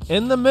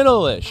 In the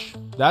middle-ish.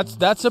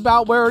 That's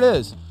about where it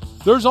is.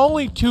 There's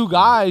only two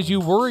guys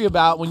you worry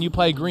about when you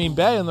play Green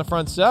Bay in the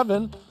front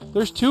seven.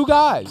 There's two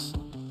guys.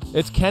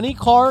 It's Kenny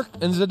Clark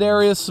and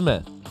Zadarius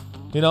Smith.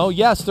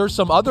 Yes, there's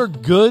some other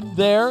good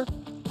there,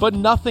 but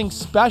nothing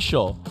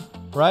special,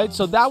 right?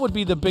 So that would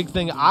be the big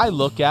thing I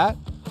look at.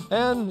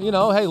 And,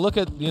 hey, look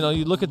at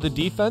the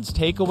defense,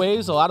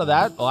 takeaways, a lot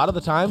of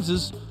the times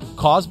is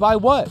caused by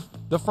what?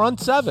 The front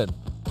seven.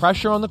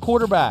 Pressure on the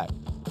quarterback.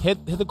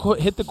 Hit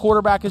the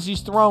quarterback as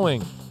he's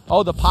throwing.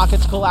 Oh, the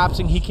pocket's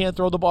collapsing. He can't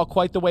throw the ball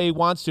quite the way he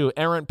wants to.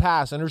 Errant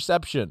pass,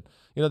 interception.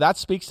 That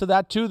speaks to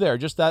that too there,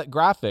 just that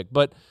graphic.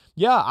 But,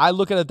 yeah, I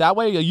look at it that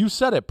way. You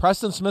said it.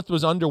 Preston Smith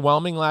was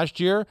underwhelming last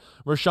year.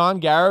 Rashawn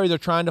Gary, they're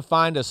trying to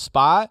find a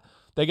spot.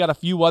 They got a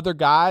few other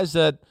guys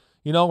that,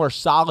 are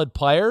solid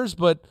players,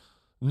 but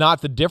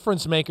not the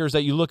difference makers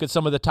that you look at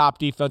some of the top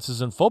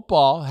defenses in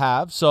football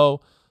have.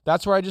 So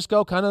that's where I just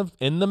go kind of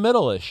in the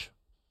middle-ish.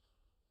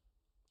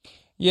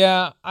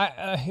 Yeah,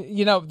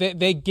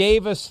 they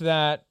gave us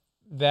that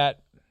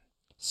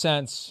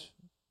sense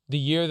the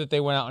year that they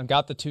went out and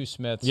got the two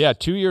Smiths. Yeah,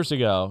 2 years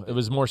ago, it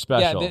was more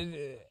special. Yeah,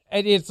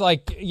 and it's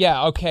like,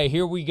 okay,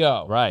 here we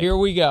go. Right. Here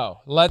we go.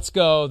 Let's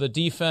go. The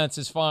defense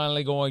is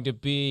finally going to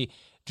be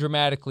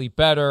dramatically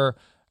better.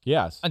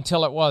 Yes.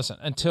 Until it wasn't.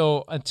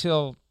 Until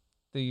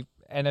the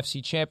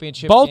NFC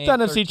Championship Both game,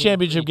 NFC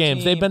Championship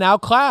games, they've been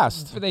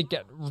outclassed. And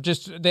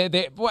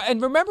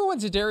remember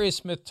when Zadarius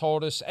Smith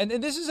told us, and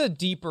this is a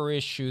deeper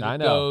issue that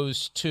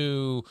goes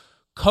to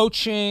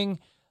coaching,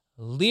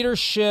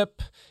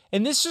 leadership,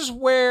 and this is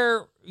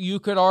where you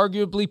could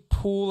arguably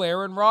pull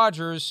Aaron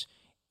Rodgers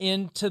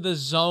into the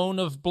zone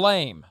of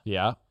blame.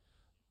 Yeah.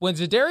 When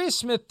Zadarius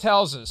Smith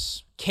tells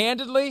us,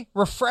 candidly,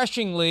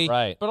 refreshingly,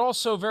 right, but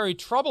also very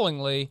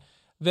troublingly,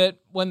 that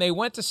when they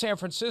went to San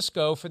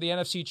Francisco for the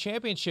NFC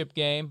Championship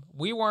game,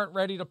 we weren't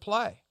ready to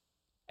play.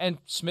 And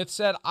Smith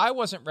said, I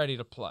wasn't ready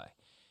to play.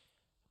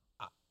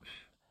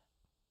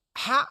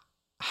 How?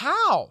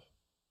 How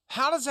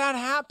does that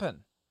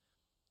happen?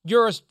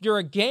 You're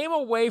a game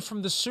away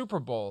from the Super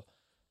Bowl.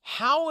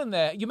 How in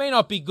the... You may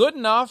not be good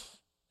enough,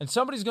 and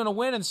somebody's going to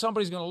win and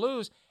somebody's going to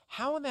lose.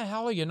 How in the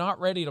hell are you not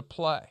ready to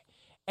play?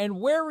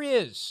 And where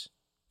is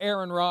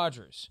Aaron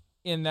Rodgers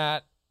in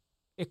that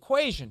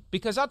equation?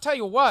 Because I'll tell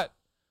you what,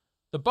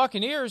 the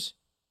Buccaneers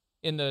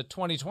in the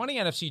 2020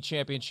 NFC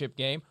Championship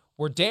game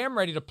were damn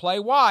ready to play.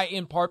 Why?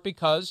 In part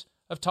because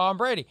of Tom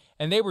Brady.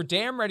 And they were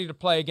damn ready to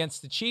play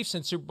against the Chiefs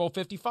in Super Bowl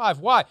 55.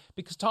 Why?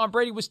 Because Tom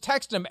Brady was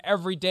texting them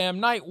every damn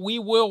night, we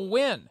will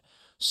win.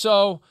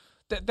 So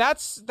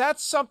that's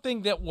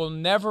something that we'll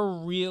never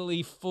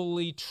really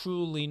fully,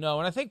 truly know.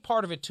 And I think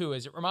part of it, too,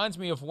 is it reminds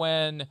me of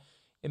when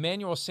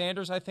Emmanuel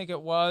Sanders, I think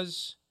it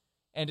was,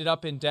 ended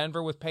up in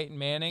Denver with Peyton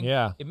Manning.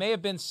 Yeah. It may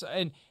have been,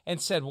 and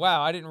said,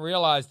 wow, I didn't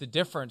realize the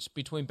difference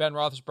between Ben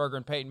Roethlisberger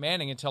and Peyton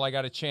Manning until I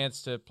got a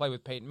chance to play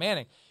with Peyton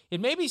Manning. It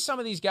may be some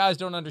of these guys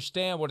don't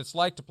understand what it's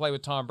like to play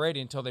with Tom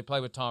Brady until they play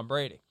with Tom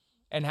Brady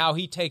and how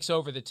he takes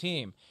over the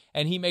team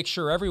and he makes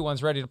sure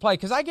everyone's ready to play.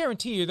 Because I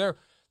guarantee you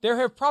there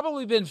have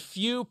probably been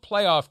few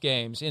playoff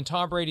games in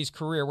Tom Brady's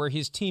career where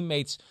his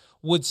teammates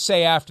would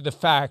say after the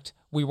fact,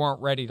 we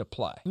weren't ready to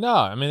play. No,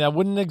 I mean, that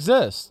wouldn't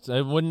exist.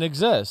 It wouldn't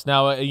exist.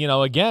 Now,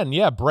 again,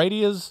 yeah,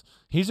 Brady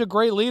he's a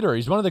great leader.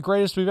 He's one of the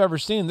greatest we've ever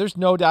seen. There's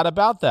no doubt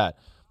about that.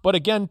 But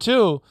again,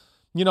 too,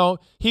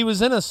 he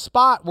was in a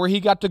spot where he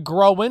got to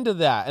grow into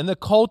that, and the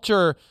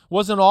culture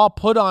wasn't all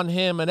put on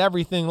him and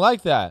everything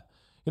like that.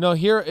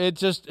 Here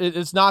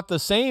it's not the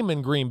same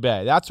in Green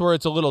Bay. That's where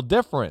it's a little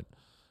different.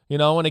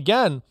 And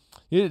again,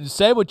 you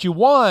say what you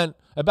want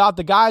about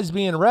the guys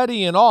being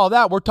ready and all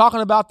that. We're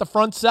talking about the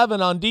front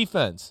seven on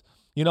defense.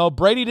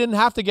 Brady didn't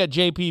have to get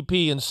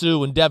JPP and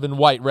Sue and Devin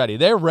White ready.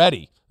 They're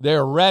ready.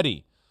 They're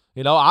ready.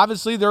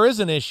 Obviously there is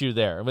an issue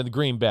there with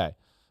Green Bay.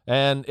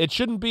 And it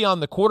shouldn't be on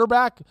the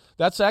quarterback.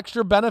 That's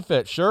extra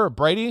benefit. Sure,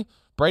 Brady's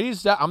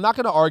I'm not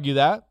going to argue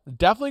that.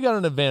 Definitely got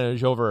an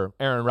advantage over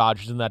Aaron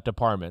Rodgers in that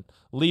department.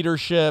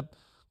 Leadership,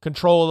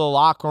 control of the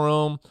locker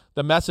room,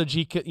 the message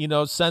he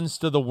sends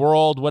to the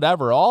world,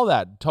 whatever, all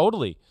that,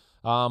 totally.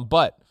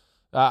 But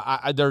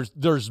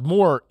there's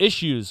more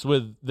issues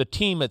with the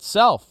team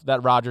itself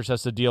that Rodgers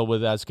has to deal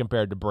with as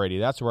compared to Brady.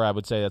 That's where I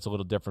would say that's a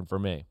little different for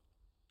me.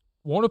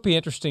 Won't it be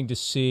interesting to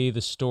see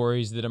the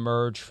stories that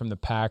emerge from the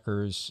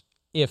Packers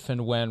if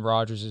and when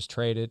Rodgers is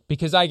traded?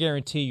 Because I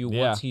guarantee you,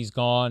 once he's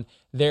gone,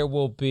 there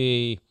will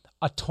be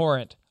a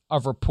torrent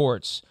of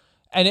reports.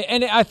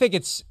 And I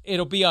think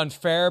it'll be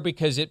unfair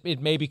because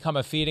it may become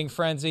a feeding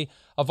frenzy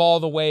of all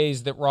the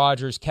ways that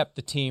Rodgers kept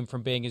the team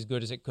from being as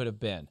good as it could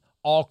have been,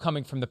 all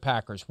coming from the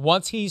Packers.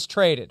 Once he's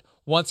traded,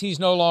 once he's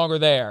no longer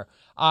there,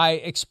 I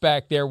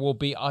expect there will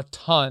be a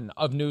ton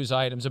of news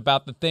items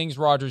about the things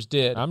Rodgers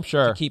did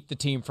to keep the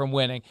team from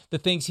winning, the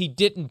things he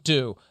didn't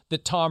do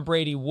that Tom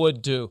Brady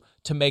would do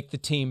to make the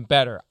team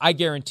better. I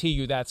guarantee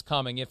you that's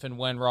coming if and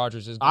when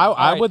Rodgers is gone.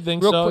 I would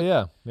think so,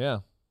 quick, yeah.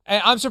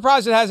 And I'm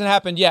surprised it hasn't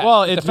happened yet.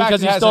 Well, it's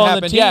because he's still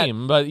on the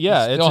team, but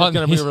it's going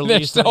to be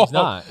released and he's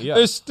not. Yeah.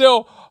 They're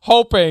still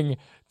hoping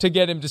to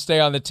get him to stay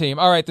on the team.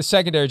 All right, the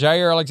secondary,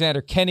 Jair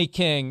Alexander, Kenny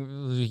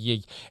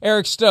King,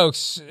 Eric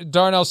Stokes,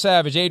 Darnell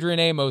Savage, Adrian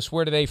Amos,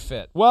 where do they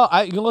fit? Well,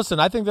 listen,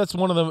 I think that's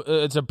one of them.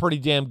 It's a pretty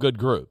damn good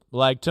group.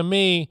 Like, to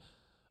me,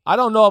 I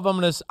don't know if I'm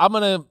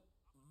going to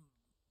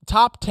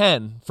top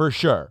 10 for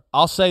sure.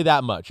 I'll say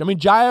that much. I mean,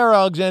 Jair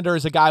Alexander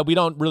is a guy we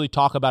don't really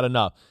talk about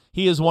enough.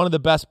 He is one of the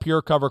best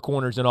pure cover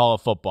corners in all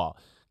of football.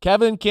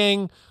 Kevin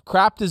King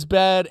crapped his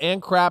bed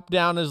and crapped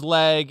down his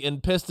leg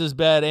and pissed his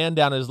bed and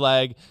down his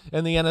leg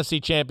in the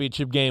NFC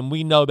Championship game.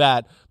 We know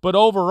that. But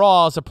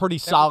overall, it's a pretty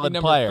solid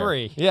player. Number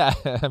 3. Yeah,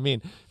 I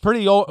mean,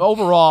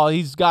 overall,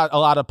 he's got a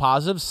lot of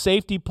positives.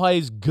 Safety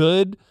plays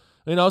good.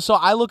 So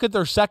I look at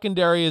their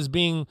secondary as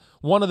being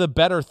one of the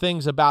better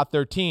things about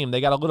their team. They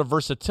got a little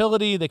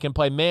versatility. They can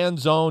play man,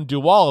 zone,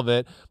 do all of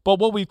it. But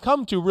what we've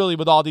come to really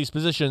with all these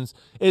positions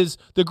is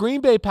the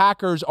Green Bay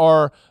Packers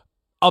are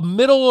a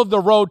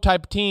middle-of-the-road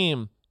type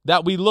team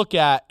that we look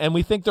at, and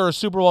we think they're a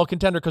Super Bowl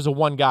contender because of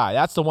one guy.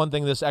 That's the one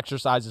thing this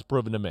exercise has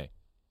proven to me.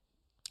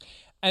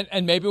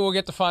 And maybe we'll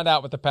get to find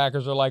out what the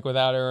Packers are like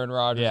without Aaron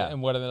Rodgers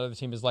and what another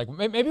team is like.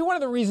 Maybe one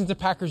of the reasons the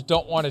Packers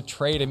don't want to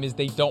trade him is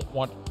they don't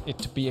want it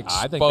to be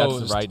exposed. I think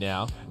that's right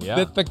now. Yeah.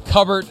 That the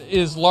cupboard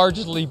is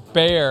largely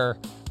bare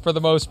for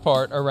the most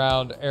part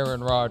around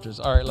Aaron Rodgers.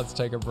 All right, let's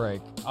take a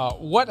break.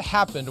 What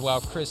happened while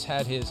Chris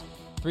had his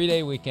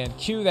 3-day weekend?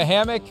 Cue the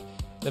hammock,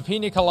 the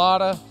pina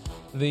colada,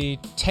 the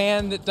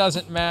tan that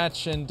doesn't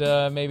match, and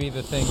maybe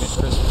the thing that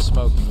Chris was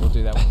smoking. We'll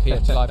do that when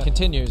PFT Live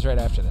continues right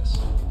after this.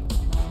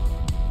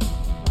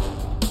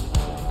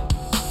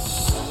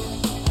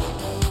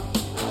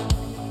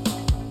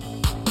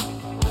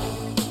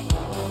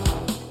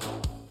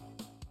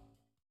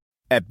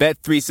 At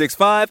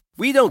Bet365,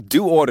 we don't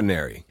do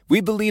ordinary. We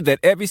believe that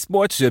every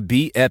sport should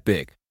be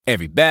epic.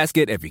 Every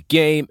basket, every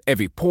game,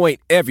 every point,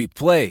 every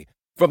play.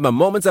 From the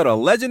moments that are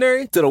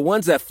legendary to the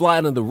ones that fly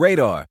under the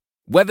radar.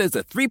 Whether it's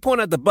a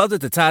three-pointer at the buzzer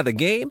to tie the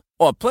game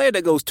or a player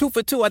that goes 2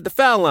 for 2 at the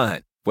foul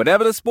line.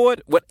 Whatever the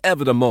sport,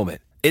 whatever the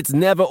moment. It's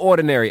never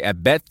ordinary at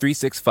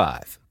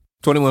Bet365.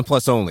 21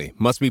 plus only.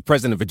 Must be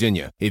present in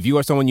Virginia. If you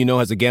or someone you know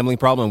has a gambling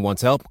problem and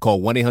wants help,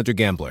 call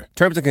 1-800-GAMBLER.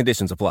 Terms and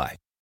conditions apply.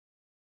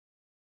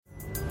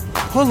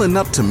 Pulling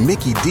up to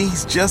Mickey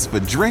D's just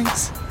for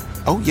drinks?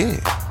 Oh yeah,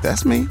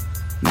 that's me.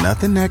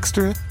 Nothing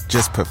extra,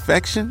 just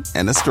perfection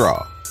and a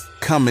straw.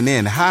 Coming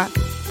in hot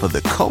for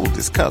the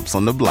coldest cups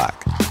on the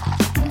block.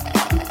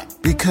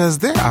 Because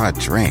there are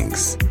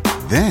drinks.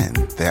 Then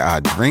there are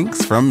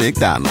drinks from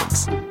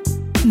McDonald's.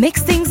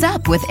 Mix things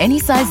up with any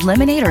size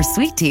lemonade or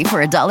sweet tea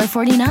for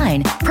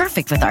 $1.49.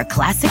 Perfect with our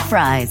classic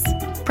fries.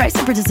 Price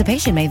and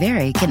participation may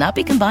vary. Cannot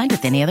be combined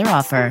with any other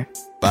offer.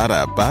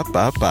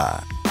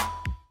 Ba-da-ba-ba-ba.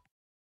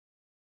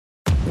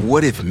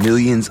 What if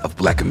millions of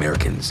Black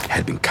Americans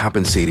had been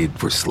compensated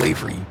for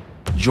slavery?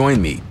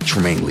 Join me,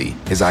 Tremaine Lee,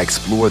 as I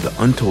explore the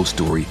untold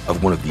story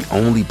of one of the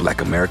only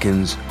Black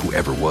Americans who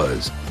ever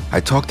was.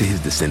 I talk to his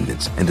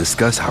descendants and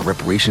discuss how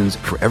reparations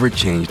forever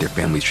changed their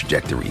family's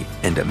trajectory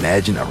and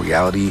imagine a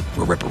reality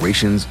where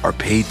reparations are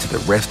paid to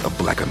the rest of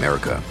Black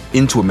America.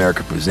 Into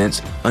America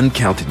presents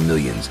Uncounted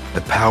Millions,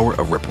 The Power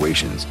of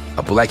Reparations,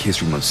 a Black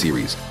History Month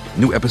series.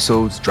 New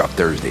episodes drop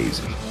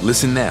Thursdays.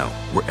 Listen now,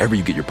 wherever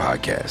you get your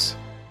podcasts.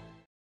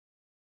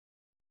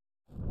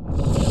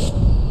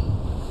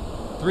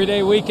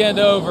 3-day weekend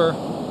over.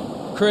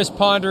 Chris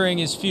pondering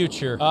his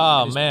future.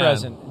 Oh, his man.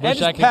 present.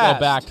 Wish I could go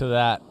back to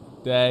that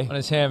day. On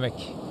his hammock.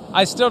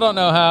 I still don't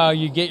know how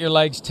you get your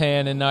legs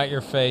tan and not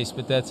your face,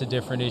 but that's a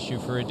different issue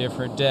for a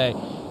different day.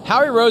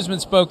 Howie Roseman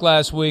spoke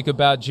last week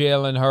about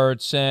Jalen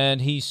Hurts,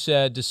 and he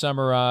said, to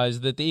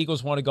summarize, that the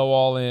Eagles want to go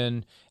all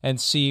in and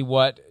see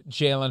what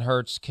Jalen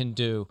Hurts can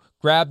do.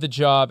 Grab the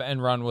job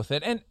and run with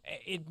it. And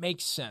it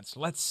makes sense.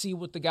 Let's see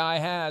what the guy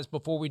has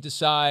before we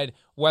decide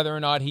whether or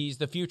not he's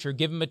the future.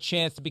 Give him a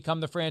chance to become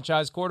the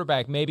franchise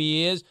quarterback. Maybe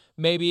he is,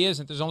 maybe he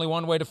isn't. There's only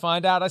one way to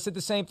find out. I said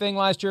the same thing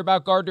last year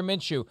about Gardner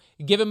Minshew.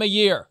 Give him a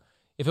year.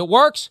 If it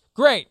works,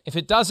 great. If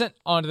it doesn't,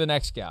 on to the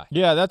next guy.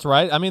 Yeah, that's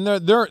right. I mean,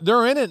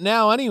 they're in it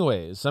now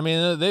anyways. I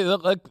mean, they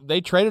look like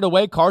they traded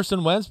away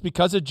Carson Wentz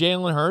because of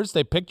Jalen Hurts.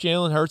 They picked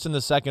Jalen Hurts in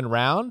the second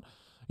round.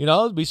 You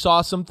know, we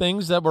saw some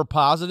things that were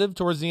positive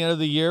towards the end of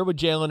the year with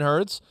Jalen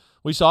Hurts.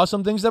 We saw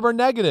some things that were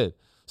negative.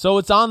 So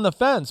it's on the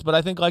fence, but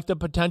I think like the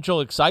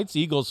potential excites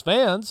Eagles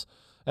fans.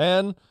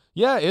 And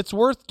yeah, it's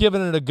worth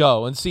giving it a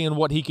go and seeing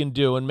what he can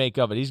do and make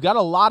of it. He's got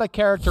a lot of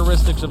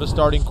characteristics of a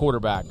starting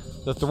quarterback.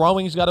 The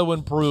throwing's got to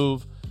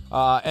improve,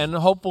 and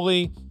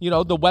hopefully, you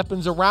know, the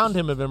weapons around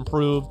him have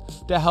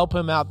improved to help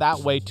him out that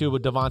way too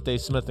with Devontae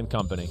Smith and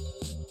company.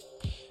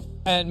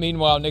 And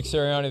meanwhile, Nick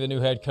Sirianni, the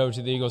new head coach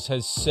of the Eagles,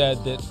 has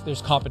said that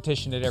there's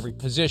competition at every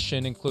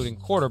position, including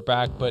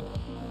quarterback. But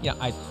yeah,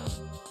 I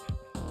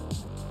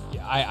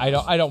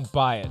don't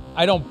buy it.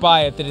 I don't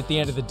buy it that at the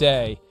end of the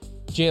day,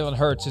 Jalen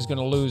Hurts is going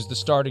to lose the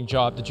starting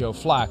job to Joe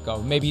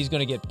Flacco. Maybe he's going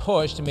to get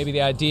pushed, and maybe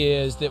the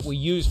idea is that we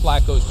use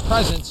Flacco's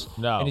presence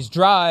and his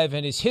drive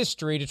and his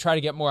history to try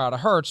to get more out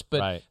of Hurts.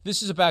 But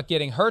This is about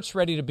getting Hurts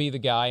ready to be the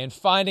guy and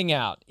finding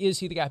out, is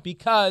he the guy?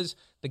 Because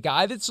the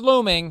guy that's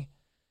looming,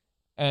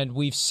 and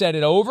we've said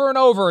it over and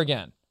over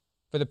again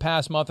for the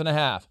past month and a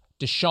half,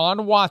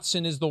 Deshaun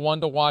Watson is the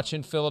one to watch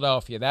in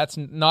Philadelphia. That's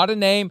not a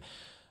name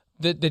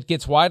that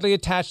gets widely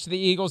attached to the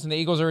Eagles, and the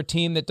Eagles are a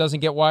team that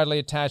doesn't get widely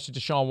attached to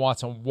Deshaun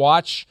Watson.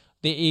 Watch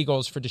the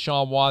Eagles for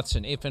Deshaun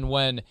Watson if and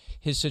when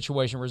his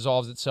situation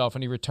resolves itself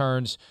and he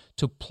returns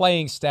to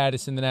playing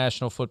status in the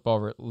National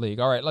Football League.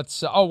 All right,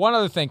 let's one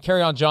other thing.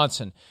 Kerryon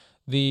Johnson,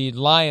 the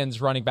Lions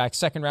running back,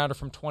 second rounder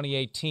from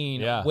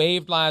 2018,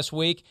 waived last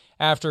week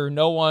after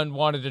no one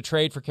wanted to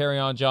trade for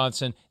Kerryon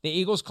Johnson. The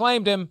Eagles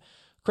claimed him.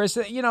 Chris,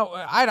 you know,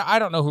 I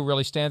don't know who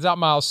really stands out.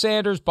 Miles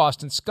Sanders,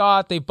 Boston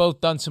Scott, they've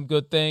both done some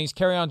good things.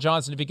 Kerryon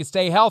Johnson, if he could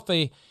stay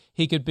healthy,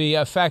 he could be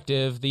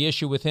effective. The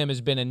issue with him has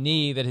been a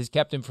knee that has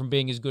kept him from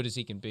being as good as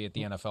he can be at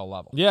the NFL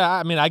level. Yeah,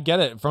 I mean, I get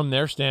it from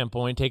their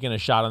standpoint, taking a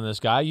shot on this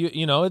guy.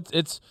 You know,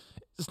 it's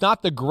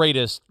not the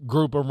greatest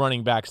group of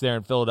running backs there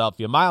in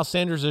Philadelphia. Miles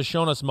Sanders has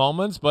shown us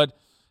moments, but,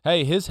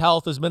 hey, his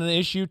health has been an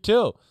issue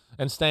too,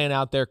 and staying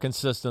out there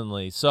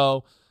consistently.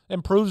 So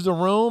improves the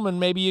room, and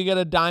maybe you get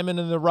a diamond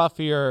in the rough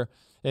here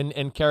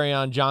and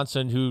Kerryon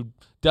Johnson, who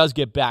does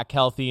get back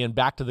healthy and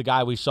back to the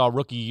guy we saw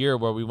rookie year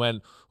where we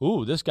went,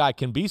 ooh, this guy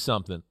can be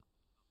something.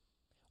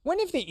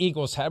 When if the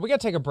Eagles had, we got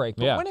to take a break,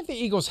 but when if the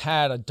Eagles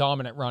had a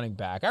dominant running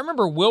back? I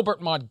remember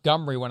Wilbert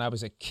Montgomery when I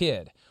was a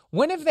kid.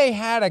 When if they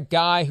had a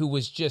guy who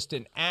was just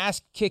an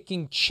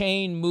ass-kicking,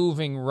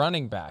 chain-moving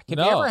running back? Have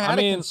you ever had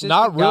a consistent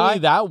not really guy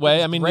that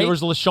way. I mean, there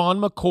was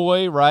LaShawn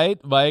McCoy,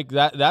 right? Like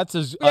that's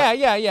his.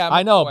 Yeah.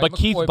 I know, but McCoy,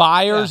 Keith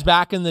Byers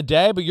back in the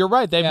day. But you're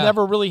right; they've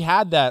never really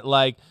had that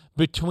like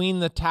between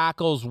the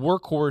tackles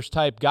workhorse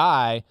type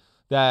guy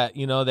that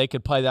they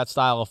could play that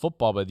style of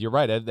football with. You're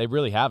right; they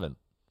really haven't.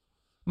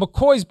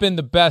 McCoy's been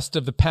the best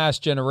of the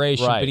past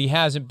generation, but he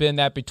hasn't been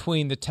that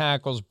between the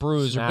tackles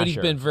bruiser. Smasher, but he's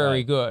been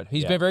very good.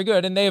 He's been very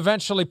good, and they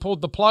eventually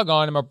pulled the plug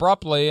on him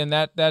abruptly, and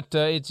that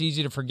it's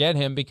easy to forget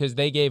him because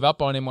they gave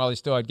up on him while he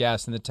still had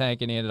gas in the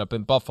tank, and he ended up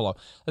in Buffalo.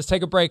 Let's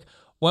take a break.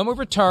 When we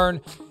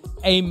return,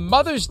 a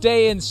Mother's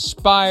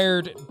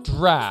Day-inspired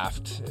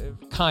draft.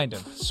 Kind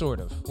of, sort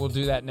of. We'll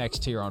do that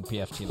next here on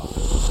PFT Live.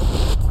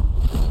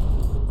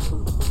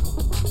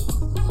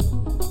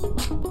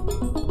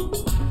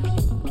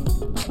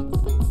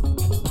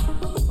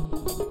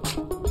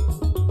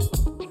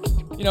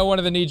 You know, one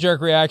of the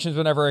knee-jerk reactions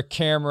whenever a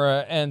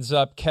camera ends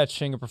up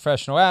catching a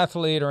professional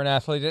athlete or an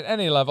athlete at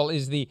any level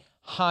is the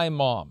hi,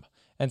 mom.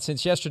 And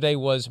since yesterday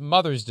was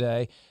Mother's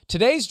Day,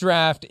 today's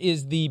draft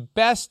is the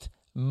best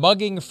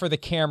mugging for the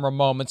camera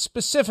moment,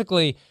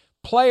 specifically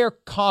player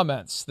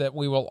comments that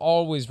we will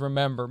always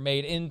remember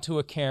made into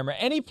a camera,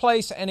 any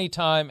place,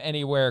 anytime,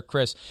 anywhere.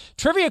 Chris,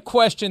 trivia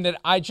question that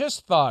I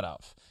just thought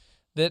of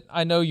that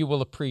I know you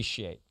will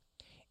appreciate.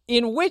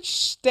 In which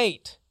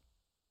state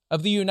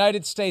of the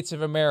United States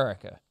of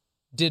America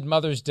did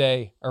Mother's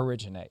Day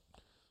originate?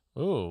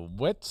 Ooh,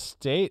 what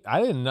state? I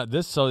didn't know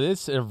this. So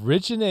this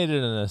originated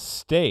in a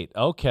state.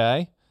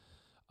 Okay.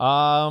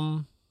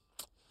 Is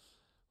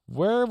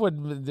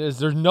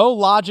there no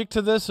logic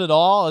to this at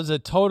all? Is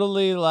it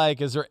totally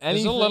like, is there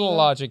anything? There's a little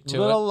logic to it.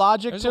 There's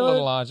a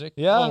little logic.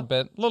 Yeah. A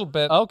little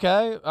bit.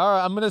 Okay. All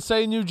right. I'm going to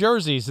say New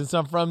Jersey since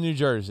I'm from New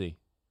Jersey.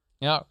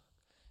 Yeah.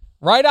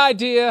 Right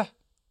idea.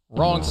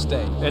 Wrong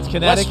state. It's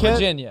Connecticut. West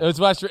Virginia. It's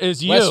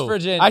you. West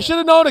Virginia. I should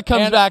have known it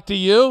comes back to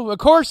you. Of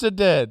course it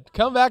did.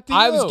 Come back to you.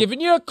 I was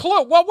giving you a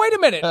clue. Well, wait a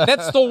minute.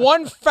 That's the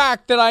one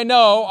fact that I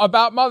know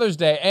about Mother's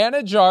Day.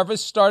 Anna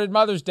Jarvis started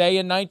Mother's Day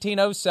in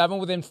 1907.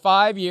 Within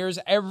 5 years,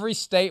 every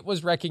state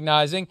was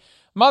recognizing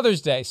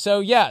Mother's Day. So,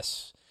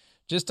 yes,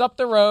 just up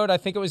the road, I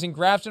think it was in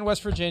Grafton,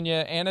 West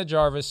Virginia, Anna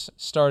Jarvis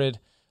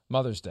started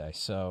Mother's Day.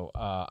 So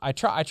I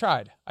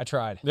tried.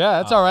 Yeah,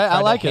 that's all right.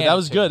 I like it. That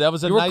was good. That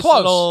was a nice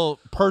little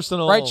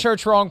personal. Right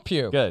church, wrong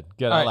pew. Good.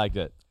 I liked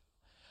it.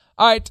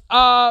 All right.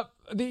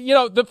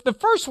 The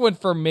first one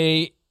for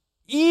me,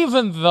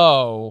 even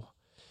though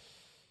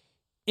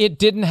it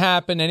didn't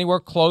happen anywhere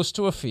close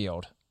to a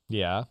field.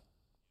 Yeah.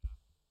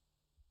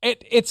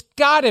 It's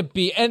got to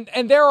be. And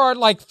there are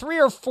like 3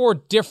 or 4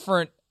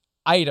 different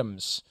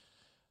items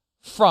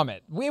from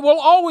it. We will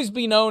always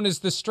be known as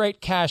the straight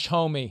cash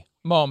homie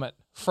moment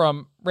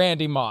from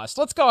Randy Moss.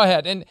 Let's go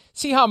ahead and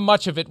see how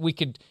much of it we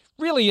could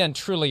really and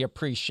truly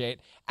appreciate.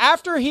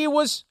 After he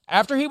was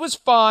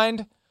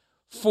fined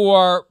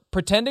for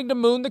pretending to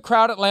moon the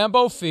crowd at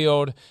Lambeau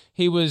Field,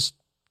 he was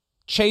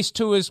chased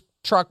to his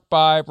truck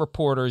by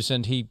reporters,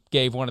 and he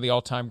gave one of the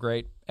all-time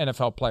great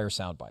NFL player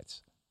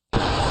soundbites.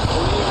 When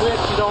you rich,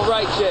 you don't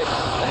write checks.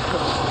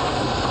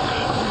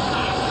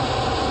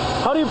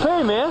 How do you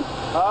pay, man?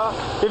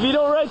 If you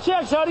don't write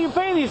checks, how do you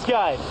pay these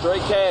guys?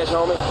 Straight cash,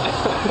 homie.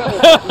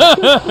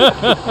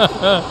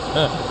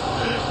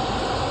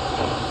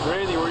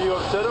 Randy, were you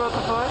upset about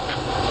the fight?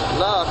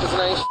 Nah, because it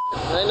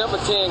ain't up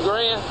at 10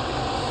 grand.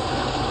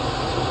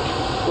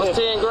 What's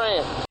 10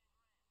 grand?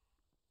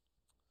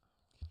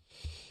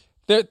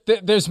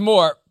 There's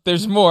more.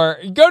 There's more.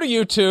 Go to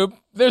YouTube.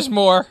 There's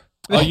more.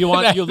 Oh, you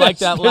like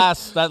that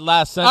last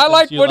sentence? I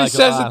like what he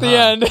says at the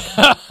end.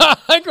 I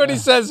like what he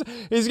says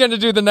he's going to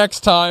do the next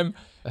time.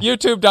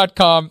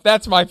 YouTube.com.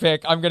 That's my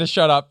pick. I'm going to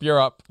shut up.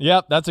 You're up.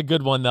 Yep, that's a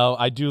good one, though.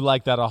 I do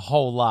like that a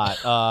whole lot.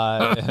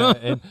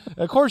 And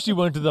of course you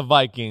went to the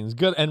Vikings.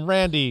 Good. And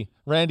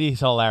Randy's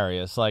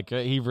hilarious. Like,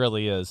 he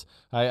really is.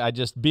 I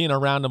just, being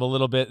around him a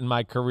little bit in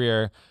my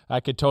career, I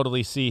could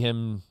totally see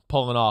him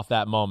pulling off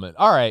that moment.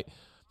 All right.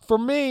 For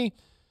me,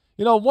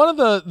 one of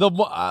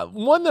the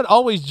one that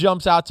always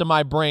jumps out to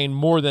my brain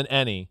more than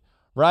any,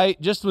 right?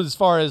 Just as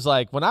far as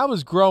like when I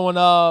was growing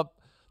up,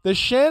 the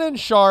Shannon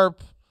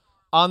Sharpe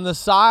on the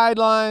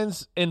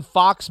sidelines in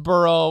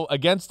Foxborough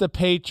against the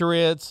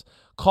Patriots,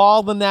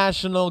 call the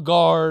National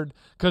Guard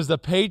because the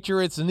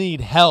Patriots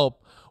need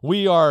help.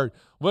 We are,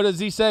 what does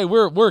he say?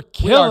 We're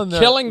killing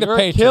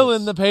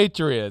the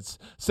Patriots.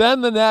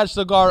 Send the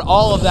National Guard,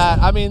 all of that.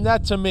 I mean,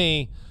 that to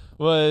me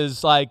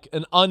was like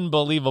an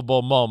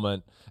unbelievable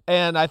moment.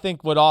 And I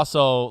think what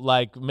also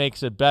like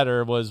makes it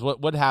better was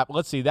what happened.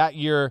 Let's see, that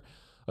year.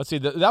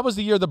 That was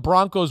the year the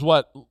Broncos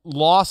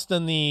lost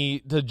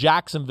to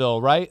Jacksonville,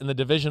 right, in the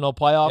divisional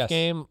playoff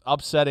game,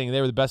 upsetting.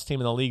 They were the best team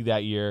in the league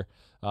that year.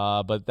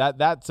 But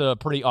that's a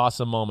pretty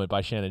awesome moment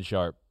by Shannon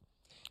Sharpe.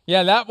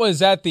 Yeah, that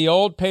was at the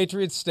old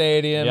Patriots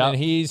Stadium, and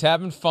he's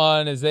having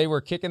fun as they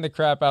were kicking the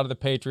crap out of the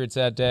Patriots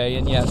that day.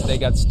 And yes, they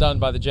got stunned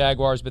by the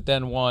Jaguars, but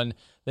then won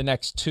the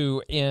next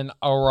 2 in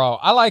a row.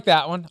 I like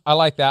that one. I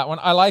like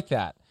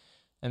that.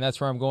 And that's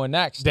where I'm going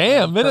next.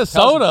 Damn,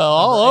 Minnesota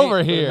all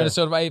over here.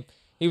 Minnesota.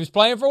 He was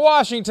playing for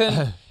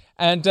Washington,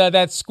 and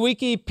that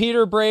squeaky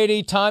Peter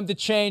Brady time to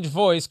change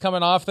voice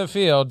coming off the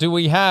field. Do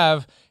we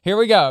have? Here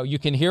we go. You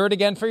can hear it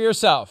again for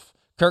yourself.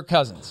 Kirk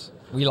Cousins.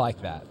 We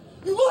like that.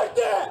 You like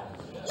that?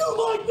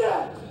 You like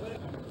that?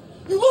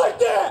 You like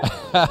that?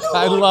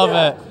 I love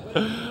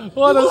it.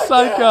 What a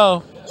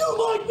psycho.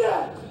 You like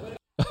that?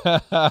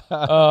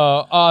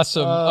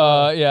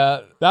 Awesome.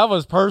 Yeah. That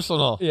was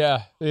personal.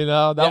 Yeah.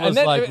 That was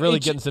like really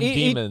getting some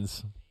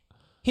demons.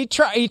 He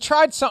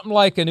tried something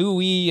like an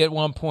ooh-ee at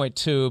one point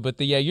too, but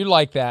you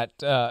like that.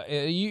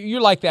 You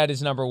like that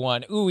as number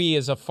 1. Ooh-ee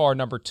is a far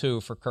number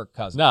 2 for Kirk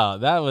Cousins. No,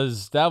 that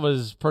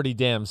was pretty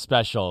damn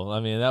special. I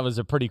mean, that was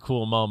a pretty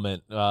cool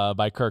moment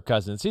by Kirk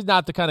Cousins. He's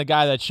not the kind of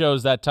guy that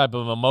shows that type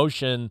of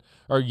emotion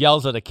or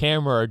yells at a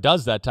camera or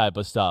does that type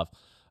of stuff.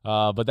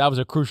 But that was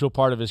a crucial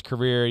part of his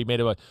career. He made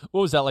what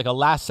was that, like a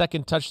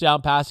last-second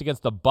touchdown pass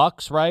against the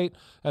Bucs, right?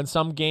 And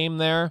some game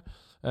there.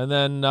 And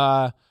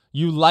then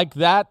you like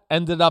that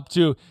ended up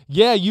to,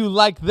 you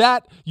like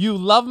that. You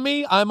love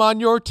me. I'm on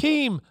your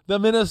team, the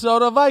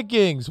Minnesota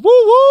Vikings. Woo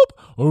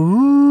whoop.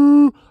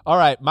 Ooh. All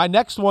right, my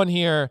next one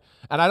here,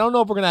 and I don't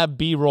know if we're going to have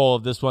B-roll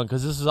of this one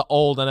because this is an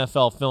old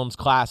NFL Films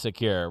classic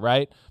here,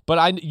 right?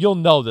 But you'll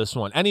know this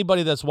one.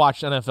 Anybody that's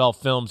watched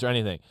NFL films or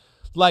anything.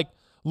 Like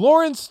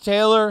Lawrence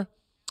Taylor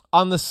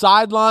on the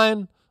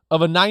sideline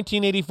of a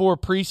 1984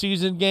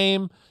 preseason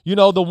game,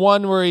 the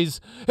one where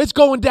it's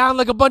going down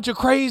like a bunch of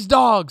crazed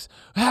dogs.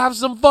 Have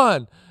some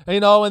fun.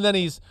 And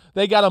then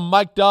they got him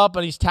mic'd up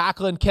and he's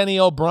tackling Kenny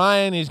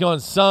O'Brien. He's going,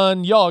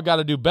 son, y'all got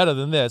to do better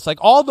than this. Like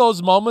all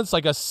those moments,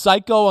 like a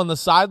psycho on the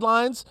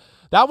sidelines,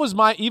 that was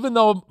even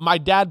though my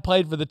dad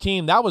played for the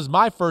team, that was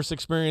my first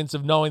experience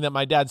of knowing that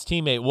my dad's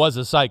teammate was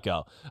a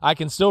psycho. I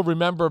can still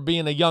remember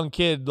being a young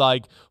kid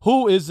like,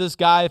 who is this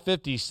guy?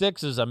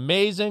 56 is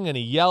amazing, and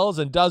he yells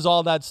and does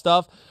all that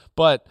stuff.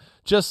 But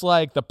just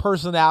like the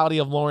personality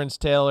of Lawrence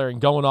Taylor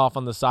and going off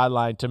on the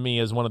sideline to me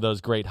is one of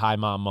those great high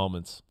mom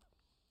moments.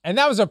 And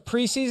that was a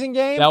preseason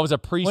game? That was a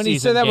preseason game. When he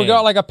said that we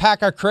got like a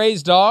pack of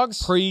crazed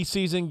dogs?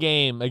 Preseason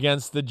game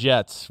against the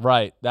Jets.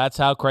 Right. That's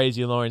how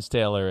crazy Lawrence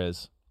Taylor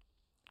is.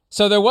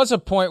 So there was a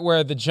point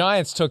where the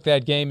Giants took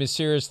that game as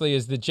seriously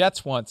as the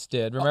Jets once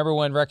did. Remember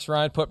when Rex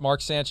Ryan put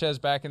Mark Sanchez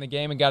back in the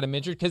game and got him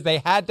injured? Because they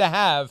had to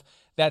have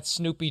that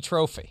Snoopy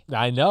trophy.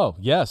 I know,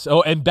 yes.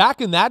 Oh, and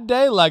back in that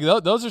day, like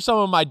those are some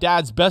of my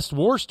dad's best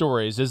war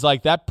stories, is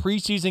like that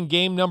preseason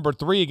game number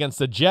 3 against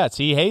the Jets.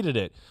 He hated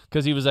it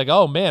because he was like,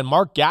 oh, man,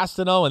 Mark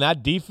Gastineau and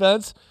that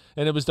defense,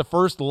 and it was the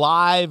first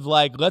live,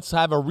 like, let's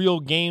have a real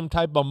game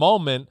type of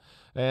moment.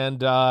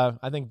 And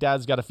I think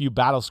Dad's got a few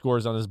battle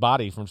scores on his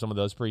body from some of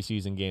those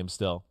preseason games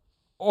still.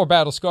 Or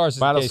battle scars.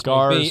 Battle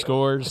scars,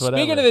 scores, whatever.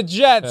 Speaking of the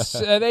Jets,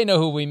 they know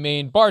who we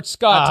mean. Bart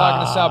Scott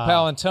talking to Sal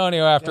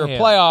Paolantonio after a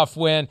playoff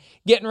win,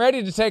 getting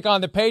ready to take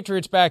on the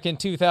Patriots back in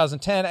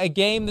 2010, a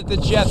game that the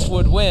Jets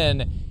would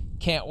win.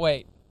 Can't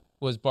wait,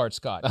 was Bart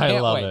Scott.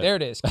 Can't love wait. it. There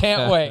it is.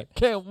 Can't wait.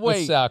 Can't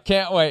wait. Sal,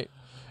 can't wait.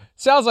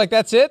 Sounds like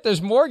that's it.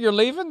 There's more. You're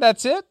leaving.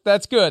 That's it.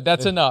 That's good.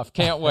 That's enough.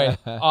 Can't wait.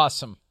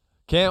 Awesome.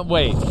 Can't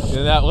wait.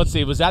 And let's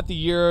see. Was that the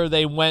year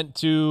they went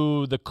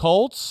to the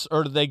Colts,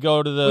 or did they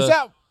go to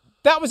the?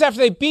 That was after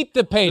they beat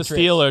the Patriots. The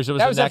Steelers. It was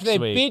that was next after they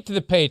week. beat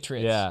the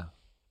Patriots.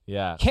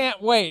 Yeah. Can't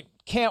wait.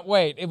 Can't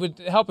wait. It would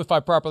help if I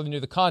properly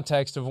knew the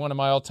context of one of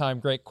my all-time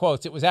great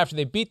quotes. It was after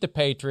they beat the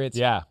Patriots.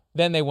 Yeah.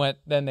 Then they went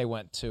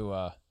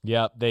to.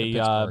 Yep. They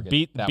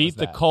beat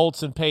the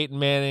Colts and Peyton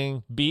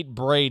Manning, beat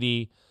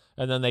Brady,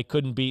 and then they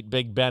couldn't beat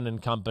Big Ben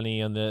and company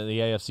in the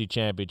AFC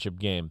Championship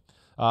game.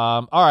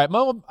 All right,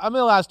 I'm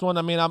the last one.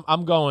 I mean,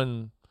 I'm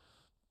going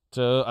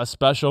to a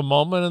special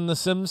moment in the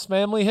Sims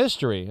family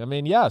history. I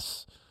mean,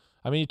 yes.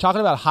 I mean, you're talking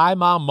about high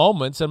mom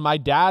moments, and my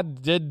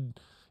dad did,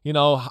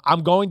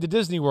 I'm going to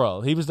Disney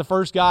World. He was the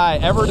first guy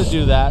ever to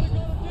do that.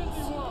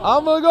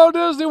 I'm going to go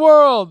to Disney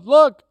World.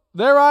 Look,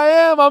 there I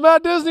am. I'm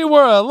at Disney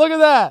World. Look at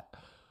that.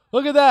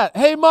 Look at that.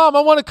 Hey, Mom,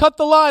 I want to cut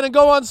the line and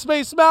go on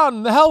Space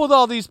Mountain. The hell with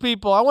all these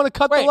people. I want to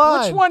cut the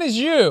line. Which one is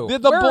you? The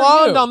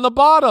blonde on the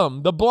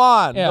bottom. The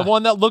blonde. Yeah. The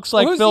one that looks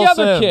like Phil Sims. Who's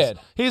the other kid?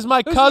 He's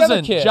my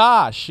cousin,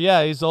 Josh.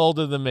 Yeah, he's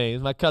older than me.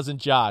 He's my cousin,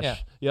 Josh. Yeah.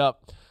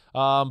 Yep.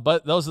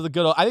 But those are the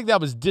good old – I think that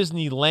was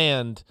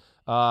Disneyland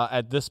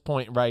at this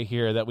point right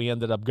here that we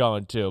ended up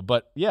going to.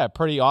 But, yeah,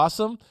 pretty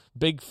awesome.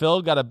 Big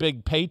Phil got a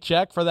big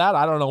paycheck for that.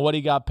 I don't know what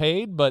he got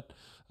paid, but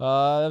 – it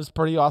was a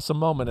pretty awesome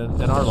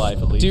moment in our life,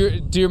 at least.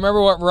 Do you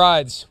remember what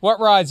rides? What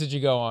rides did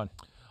you go on?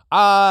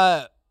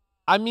 I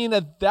mean,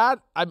 at that,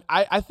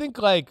 I think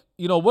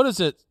what is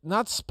it?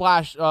 Not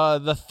Splash,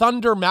 the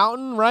Thunder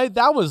Mountain, right?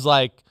 That was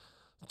like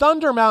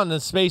Thunder Mountain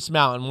and Space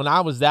Mountain when I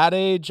was that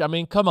age. I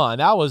mean, come on,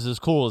 that was as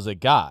cool as it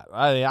got.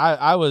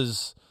 I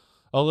was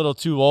a little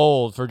too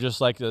old for just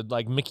like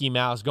Mickey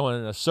Mouse going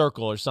in a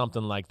circle or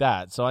something like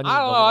that. So I don't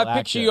know. I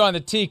picture you on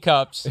the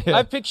teacups.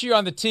 I picture you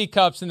on the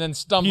teacups and then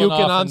stumbling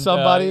puking off on and,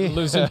 somebody,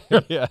 losing.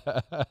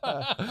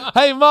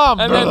 Hey, Mom,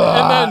 and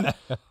then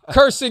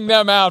cursing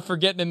them out for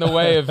getting in the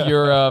way of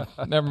your.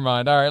 Never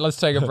mind. All right, let's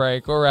take a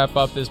break. We'll wrap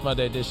up this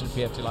Monday edition of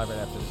PFT Live right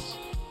after this.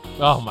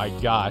 Oh my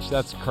gosh,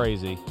 that's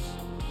crazy.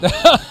 Look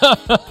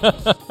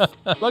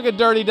at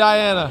Dirty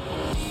Diana.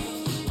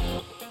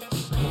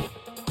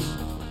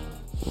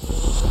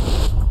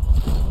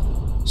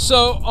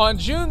 So on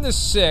June the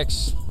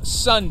 6th,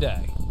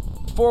 Sunday,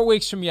 4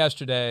 weeks from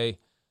yesterday,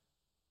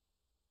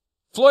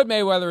 Floyd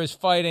Mayweather is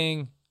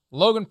fighting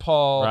Logan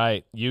Paul.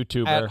 Right,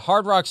 YouTuber. At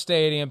Hard Rock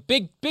Stadium.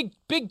 Big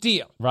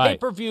deal. Right.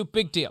 Pay-per-view,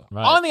 big deal.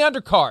 Right. On the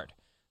undercard,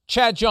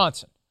 Chad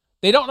Johnson.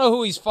 They don't know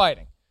who he's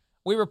fighting.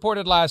 We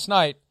reported last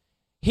night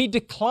he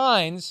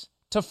declines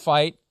to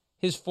fight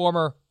his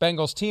former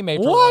Bengals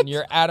teammate from 1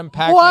 year, Adam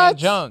Pac-Man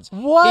Jones.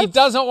 What? He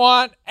doesn't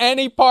want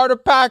any part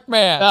of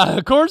Pac-Man.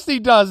 Of course he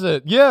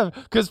doesn't. Yeah,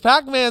 because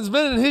Pac-Man's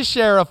been in his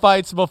share of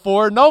fights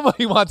before.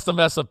 Nobody wants to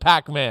mess with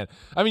Pac-Man.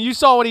 I mean, you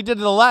saw what he did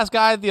to the last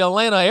guy at the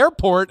Atlanta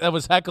airport that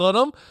was heckling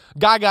him.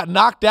 Guy got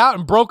knocked out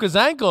and broke his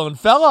ankle and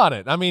fell on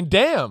it. I mean,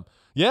 damn.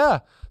 Yeah.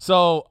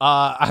 So,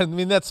 I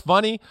mean, that's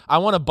funny. I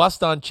want to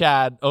bust on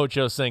Chad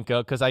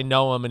Ochocinco because I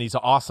know him and he's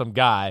an awesome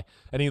guy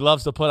and he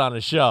loves to put on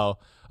a show.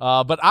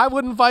 But I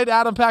wouldn't fight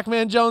Adam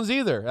Pac-Man Jones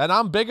either. And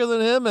I'm bigger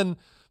than him and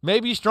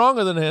maybe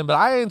stronger than him, but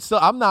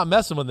I'm not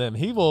messing with him.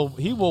 He will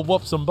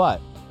whoop some butt.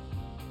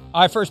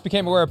 I first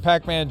became aware of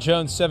Pac-Man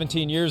Jones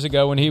 17 years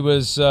ago when he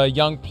was a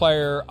young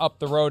player up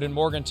the road in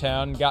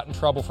Morgantown and got in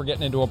trouble for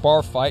getting into a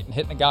bar fight and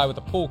hitting a guy with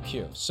a pool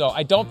cue. So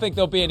I don't think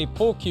there'll be any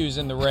pool cues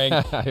in the ring.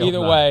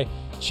 Either way,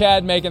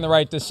 Chad making the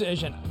right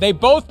decision. They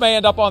both may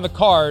end up on the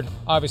card,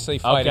 obviously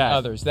fighting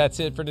others.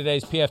 That's it for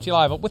today's PFT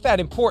Live. With that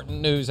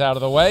important news out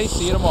of the way,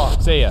 see you tomorrow.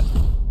 See ya.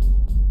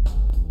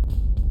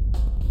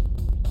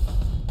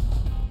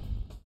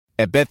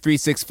 At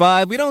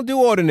Bet365, we don't do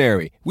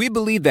ordinary. We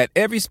believe that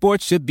every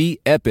sport should be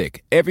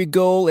epic. Every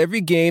goal,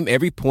 every game,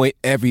 every point,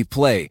 every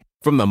play.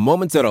 From the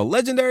moments that are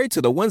legendary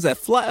to the ones that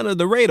fly under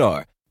the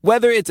radar.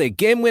 Whether it's a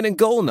game-winning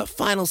goal in the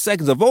final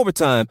seconds of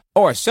overtime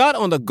or a shot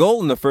on the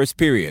goal in the first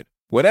period.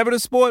 Whatever the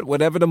sport,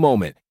 whatever the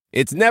moment.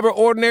 It's never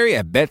ordinary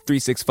at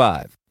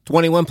Bet365.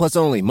 21 plus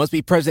only. Must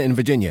be present in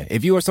Virginia.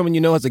 If you or someone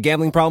you know has a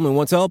gambling problem and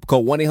wants help,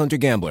 call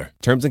 1-800-GAMBLER.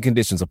 Terms and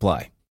conditions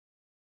apply.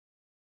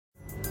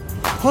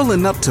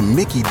 Pulling up to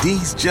Mickey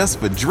D's just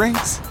for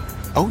drinks?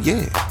 Oh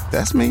yeah,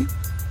 that's me.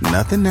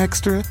 Nothing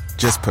extra,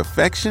 just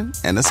perfection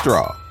and a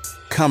straw.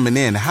 Coming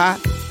in hot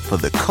for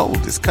the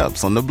coldest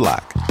cups on the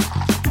block.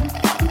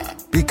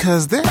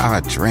 Because there are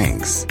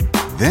drinks.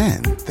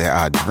 Then there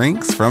are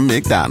drinks from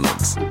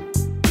McDonald's.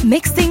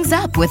 Mix things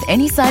up with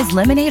any size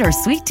lemonade or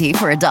sweet tea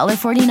for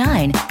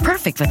 $1.49.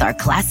 Perfect with our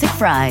classic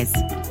fries.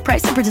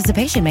 Price and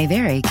participation may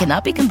vary.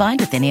 Cannot be combined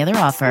with any other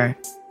offer.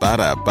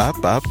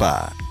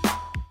 Ba-da-ba-ba-ba.